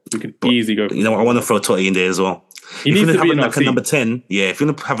as well. We could easily go... You know what? I want to throw Totti in there as well. He needs to be in our team. Number 10, if you're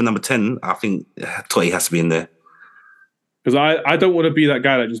going to have a number 10, I think Totti has to be in there. Because I don't want to be that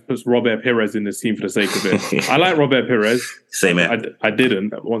guy that just puts Robert Pires in this team for the sake of it. I like Robert Pires. Same here. I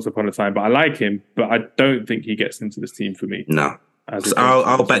didn't once upon a time, but I like him. But I don't think he gets into this team for me. No.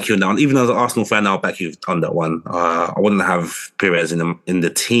 I'll back you on that one. Even as an Arsenal fan, I'll back you on that one. I wouldn't have Pires in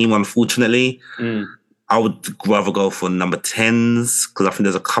the team, unfortunately. I would rather go for number 10s, because I think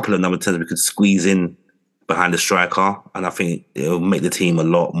there's a couple of number 10s we could squeeze in behind the striker, and I think it'll make the team a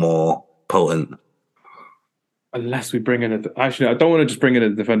lot more potent. Unless we bring in actually, I don't want to just bring in a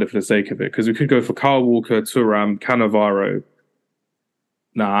defender for the sake of it, because we could go for Kyle Walker, Thuram, Cannavaro.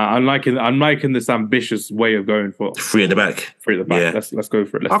 Nah, I'm liking this ambitious way of going for 3 at the back. 3 at the back. Yeah. Let's go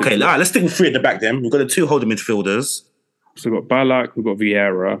for it. Let's stick with 3 at the back then. We've got the 2 holding midfielders. So we've got Ballack, we've got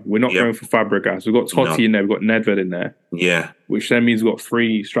Vieira. We're not going for Fabregas. We've got Totti in there. We've got Nedved in there. Yeah. Which then means we've got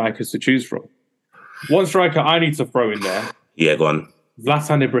 3 strikers to choose from. One striker I need to throw in there. Yeah, go on.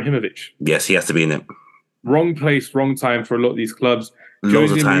 Zlatan Ibrahimovic. Yes, he has to be in it. wrong place, wrong time for a lot of these clubs.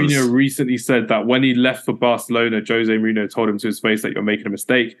 Loads Jose of times. Mourinho recently said that when he left for Barcelona, Jose Mourinho told him to his face that you're making a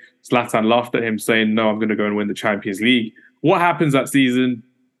mistake. Zlatan laughed at him saying, no, I'm going to go and win the Champions League. What happens that season?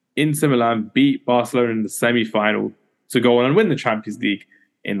 Inter Milan beat Barcelona in the semi-final to go on and win the Champions League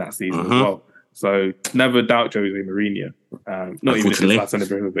in that season as well. So never doubt Jose Mourinho. Not even if it's Zlatan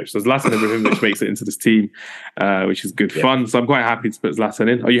Ibrahimovic. So Zlatan Ibrahimovic makes it into this team, which is good fun. So I'm quite happy to put Zlatan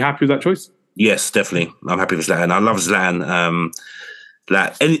in. Are you happy with that choice? Yes, definitely. I'm happy with Zlatan. I love Zlatan.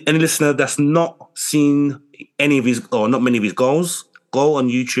 Like any listener that's not seen any of his or not many of his goals, go on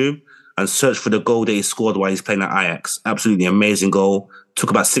YouTube and search for the goal that he scored while he's playing at Ajax. Absolutely amazing goal. Took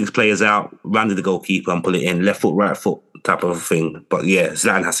about 6 players out, rounded the goalkeeper and put it in. Left foot, right foot type of thing. But yeah,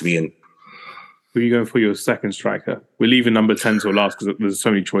 Zlatan has to be in. Who are you going for your second striker? We're leaving number 10 till last because there's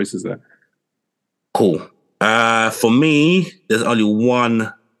so many choices there. Cool. For me, there's only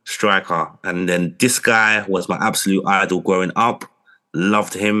one striker. And then this guy was my absolute idol growing up.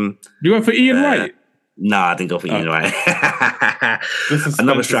 Loved him. You went for Ian Wright? Nah, I didn't go for Ian Wright.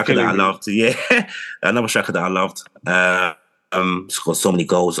 Another striker that I loved. Yeah. Another striker that I loved. Scored so many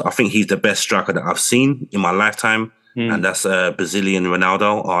goals. I think he's the best striker that I've seen in my lifetime. And that's Brazilian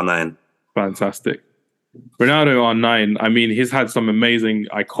Ronaldo, R9. Fantastic. Ronaldo R9, I mean, he's had some amazing,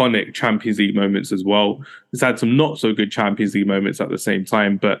 iconic Champions League moments as well. He's had some not so good Champions League moments at the same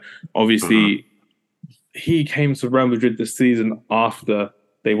time, but obviously he came to Real Madrid this season after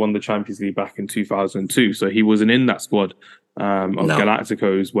they won the Champions League back in 2002. So he wasn't in that squad of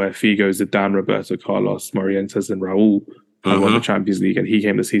Galacticos where Figo, Zidane, Roberto Carlos, Morientes and Raul won the Champions League, and he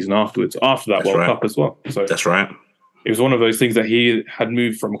came the season afterwards, after that World Cup as well. So that's right. It was one of those things that he had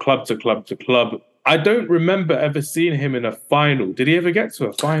moved from club to club to club. I don't remember ever seeing him in a final. Did he ever get to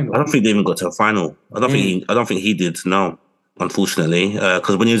a final? I don't think they even got to a final. I don't think he did. No, unfortunately,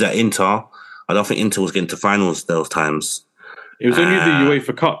 because when he was at Inter, I don't think Inter was getting to finals those times. It was only the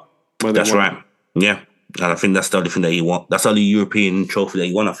UEFA Cup. That's right. Yeah, and I think that's the only thing that he won. That's the only European trophy that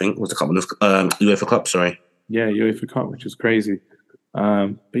he won. I think was the UEFA Cup. Sorry. Yeah, UEFA Cup, which is crazy.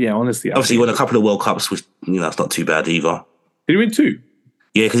 But yeah, honestly, obviously he won a couple of World Cups, which that's not too bad either. Did he win 2?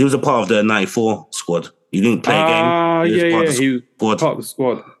 Yeah, because he was a part of the '94 squad. He didn't play a game. He was part of the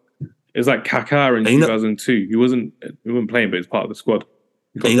squad. It was like Kaká in 2002. He wasn't playing, but he was part of the squad.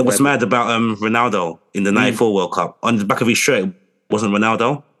 And you know what's mad about Ronaldo in the '94 World Cup? On the back of his shirt wasn't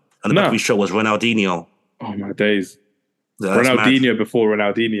Ronaldo. On the back of his shirt was Ronaldinho. Oh my days! Ronaldinho before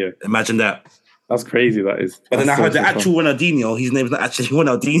Ronaldinho. Imagine that. That's crazy, that is. But then I heard the actual Ronaldinho, his name's not actually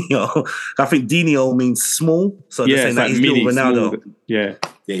Ronaldinho. I think Dino means small. So they're saying that he's little Ronaldo. Small. Yeah.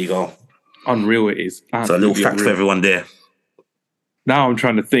 There you go. Unreal it is. So a little fact for everyone there. Now I'm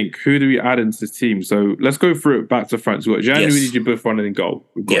trying to think, who do we add into this team? So let's go through it back to front. So we've got Gianluigi Buffon in goal.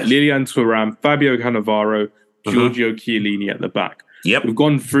 We've got Lilian Thuram, Fabio Cannavaro, Giorgio Chiellini at the back. Yep. We've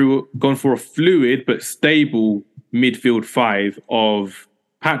gone for a fluid but stable midfield 5 of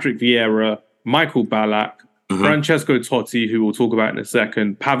Patrick Vieira, Michael Ballack, Francesco Totti, who we'll talk about in a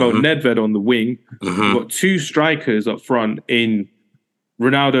second, Pavel Nedved on the wing. We've got 2 strikers up front in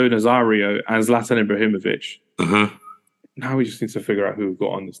Ronaldo Nazario and Zlatan Ibrahimovic. Now we just need to figure out who we've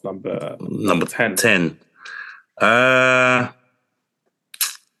got on this number 10. 10.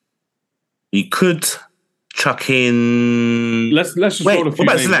 You could chuck in... Let's just roll a few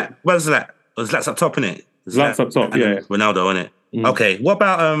what about names. Zlat? Where's Zlat? Oh, Zlat's up top, innit? Zlat's up top, yeah. Ronaldo, innit? Okay, what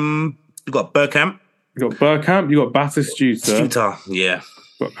about... you got Bergkamp? You got Bergkamp, you got Batistuta. Yeah.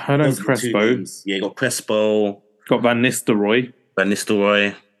 You got Hernan Crespo. Yeah, you got Crespo. You got Van Nistelrooy.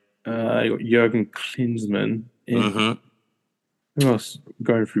 You got Jurgen Klinsmann. Who else? I'm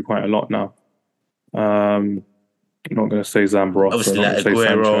going through quite a lot now. I'm not going to say Zambrotta. Obviously,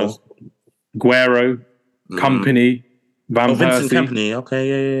 Aguero, Company, Van Vincent Persie. Company. Okay,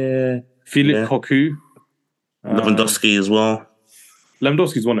 yeah. Philippe Cocu. Lewandowski as well.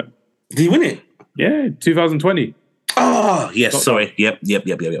 Lewandowski's won it. Did he win it? Yeah, 2020. Oh, yes, sorry. Yep.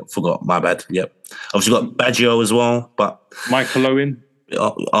 Forgot. My bad. Yep. Obviously got Baggio as well, but... Michael Owen.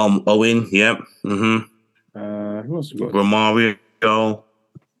 Owen, yep. Who else we got? Romario.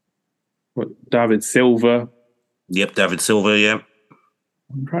 What, David Silva. Yep, David Silva, yep.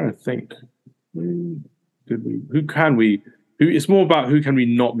 I'm trying to think. It's more about who can we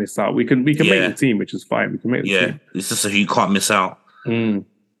not miss out. We can make the team, which is fine. We can make the team. It's just so you can't miss out. I'm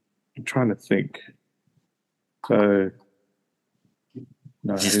trying to think. So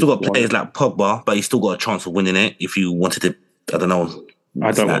he's still got players like Pogba, but he's still got a chance of winning it if you wanted to. I don't know.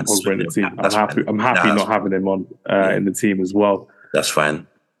 I don't want Pogba in the team. I'm happy not having him on in the team as well. That's fine.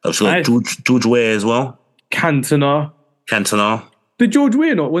 I've got George Weah as well. Cantona. Did George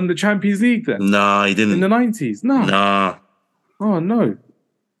Weah not win the Champions League then? No, he didn't. In the 90s? No. Nah. Oh, no.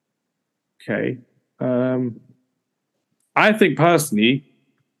 Okay. I think personally,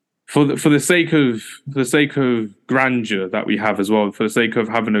 for the sake of grandeur that we have as well, for the sake of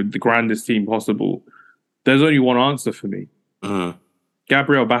having the grandest team possible, there's only one answer for me. Mm.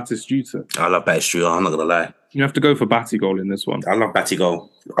 Gabriel Batistuta. I love Batistuta. I'm not gonna lie. You have to go for Batty goal in this one. I love Batty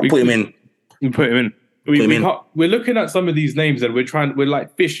goal. I'll put him in. You put him in. We're looking at some of these names and we're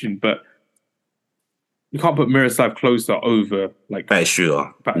like fishing, but you can't put Miroslav Klose over like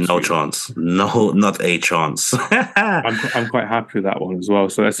Batistuta. No chance. No, not a chance. I'm quite happy with that one as well.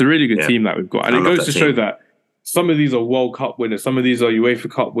 So that's a really good team that we've got, and it goes to show that some of these are World Cup winners, some of these are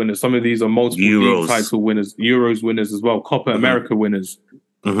UEFA Cup winners, some of these are multiple league title winners, Euros winners as well, Copa America winners.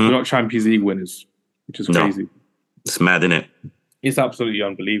 We're not Champions League winners, which is crazy. It's mad, isn't it? It's absolutely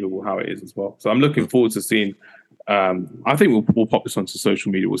unbelievable how it is as well. So I'm looking forward to seeing. I think we'll pop this onto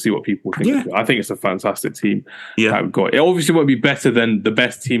social media. We'll see what people think. Yeah. I think it's a fantastic team that we've got. It obviously won't be better than the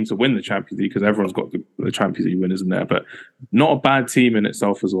best team to win the Champions League because everyone's got the Champions League winners in there, but not a bad team in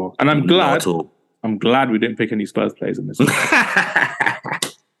itself as well. And I'm glad we didn't pick any Spurs players in this one.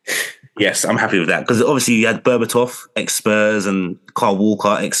 Yes, I'm happy with that because obviously you had Berbatov, ex-Spurs, and Kyle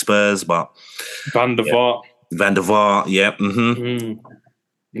Walker, ex-Spurs, but Van der Vaart. Van der Vaart, yeah. Mm-hmm.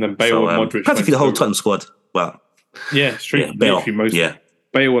 And then Bale and Modric. Practically the whole Tottenham squad, but Bale and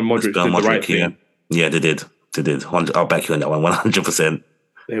Modric did the right thing. Yeah, they did. I'll back you on that one, 100%.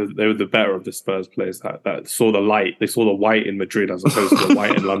 They were the better of the Spurs players that saw the light. They saw the white in Madrid as opposed to the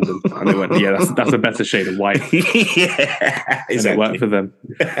white in London, and they went, "Yeah, that's a better shade of white." Yeah, exactly. And it worked for them.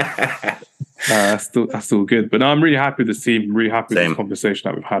 That's still good. But no, I'm really happy with this team. I'm really happy with this conversation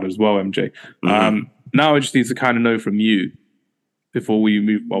that we've had as well, MJ. Now I just need to kind of know from you before we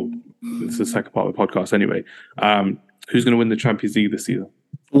move. Well, it's the second part of the podcast anyway. Who's going to win the Champions League this season?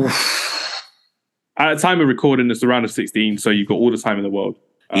 Oof. At the time of recording, it's the round of 16, so you've got all the time in the world.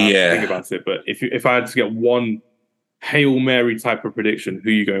 Think about it. But if I had to get one Hail Mary type of prediction, who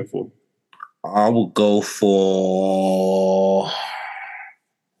are you going for? I will go for.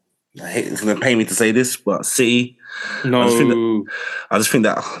 It's going to pay me to say this, but City. No, I just think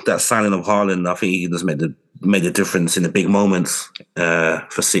that signing of Haaland, I think he just made the difference in the big moments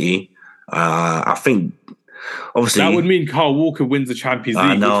for City. I think obviously that would mean Kyle Walker wins the Champions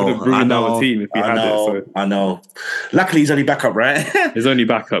League, which would have ruined our team if he had it. So. I know. Luckily, he's only backup, right? He's only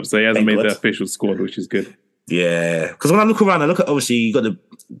backup, so he hasn't made the official squad, which is good. Yeah, because when I look around, obviously you got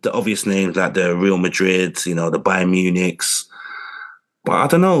the obvious names like the Real Madrid, the Bayern Munichs. But I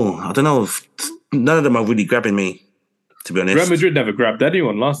don't know if none of them are really grabbing me, to be honest. Real Madrid never grabbed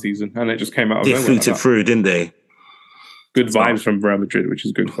anyone last season, and it just came out of nowhere. They fluked it through, didn't they? Good vibes from Real Madrid, which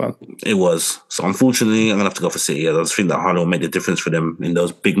is good fun. It was. So unfortunately, I'm going to have to go for City. I just think that Haaland will make the difference for them in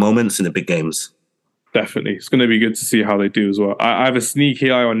those big moments, in the big games. Definitely. It's going to be good to see how they do as well. I have a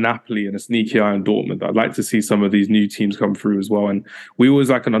sneaky eye on Napoli and a sneaky eye on Dortmund. I'd like to see some of these new teams come through as well. And we always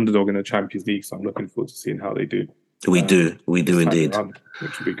like an underdog in the Champions League, so I'm looking forward to seeing how they do. We do indeed.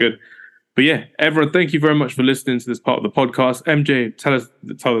 Which would be good. But yeah, everyone, thank you very much for listening to this part of the podcast. MJ,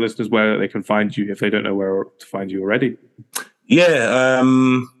 tell the listeners where they can find you if they don't know where to find you already. Yeah,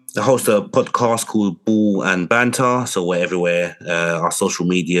 I host a podcast called Ball and Banter. So we're everywhere. Our social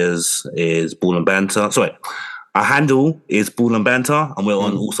medias is Ball and Banter. Sorry, our handle is Ball and Banter, and we're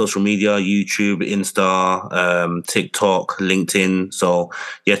on all social media: YouTube, Insta, TikTok, LinkedIn. So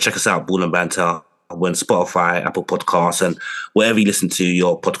yeah, check us out, Ball and Banter. We're on Spotify, Apple Podcasts, and wherever you listen to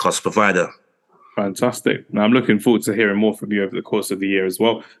your podcast provider. Fantastic. Now, I'm looking forward to hearing more from you over the course of the year as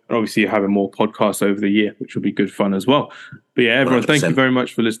well. And obviously, you're having more podcasts over the year, which will be good fun as well. But yeah, everyone, 100%. Thank you very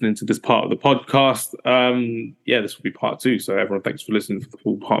much for listening to this part of the podcast. This will be part 2. So everyone, thanks for listening for the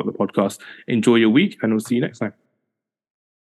full part of the podcast. Enjoy your week, and we'll see you next time.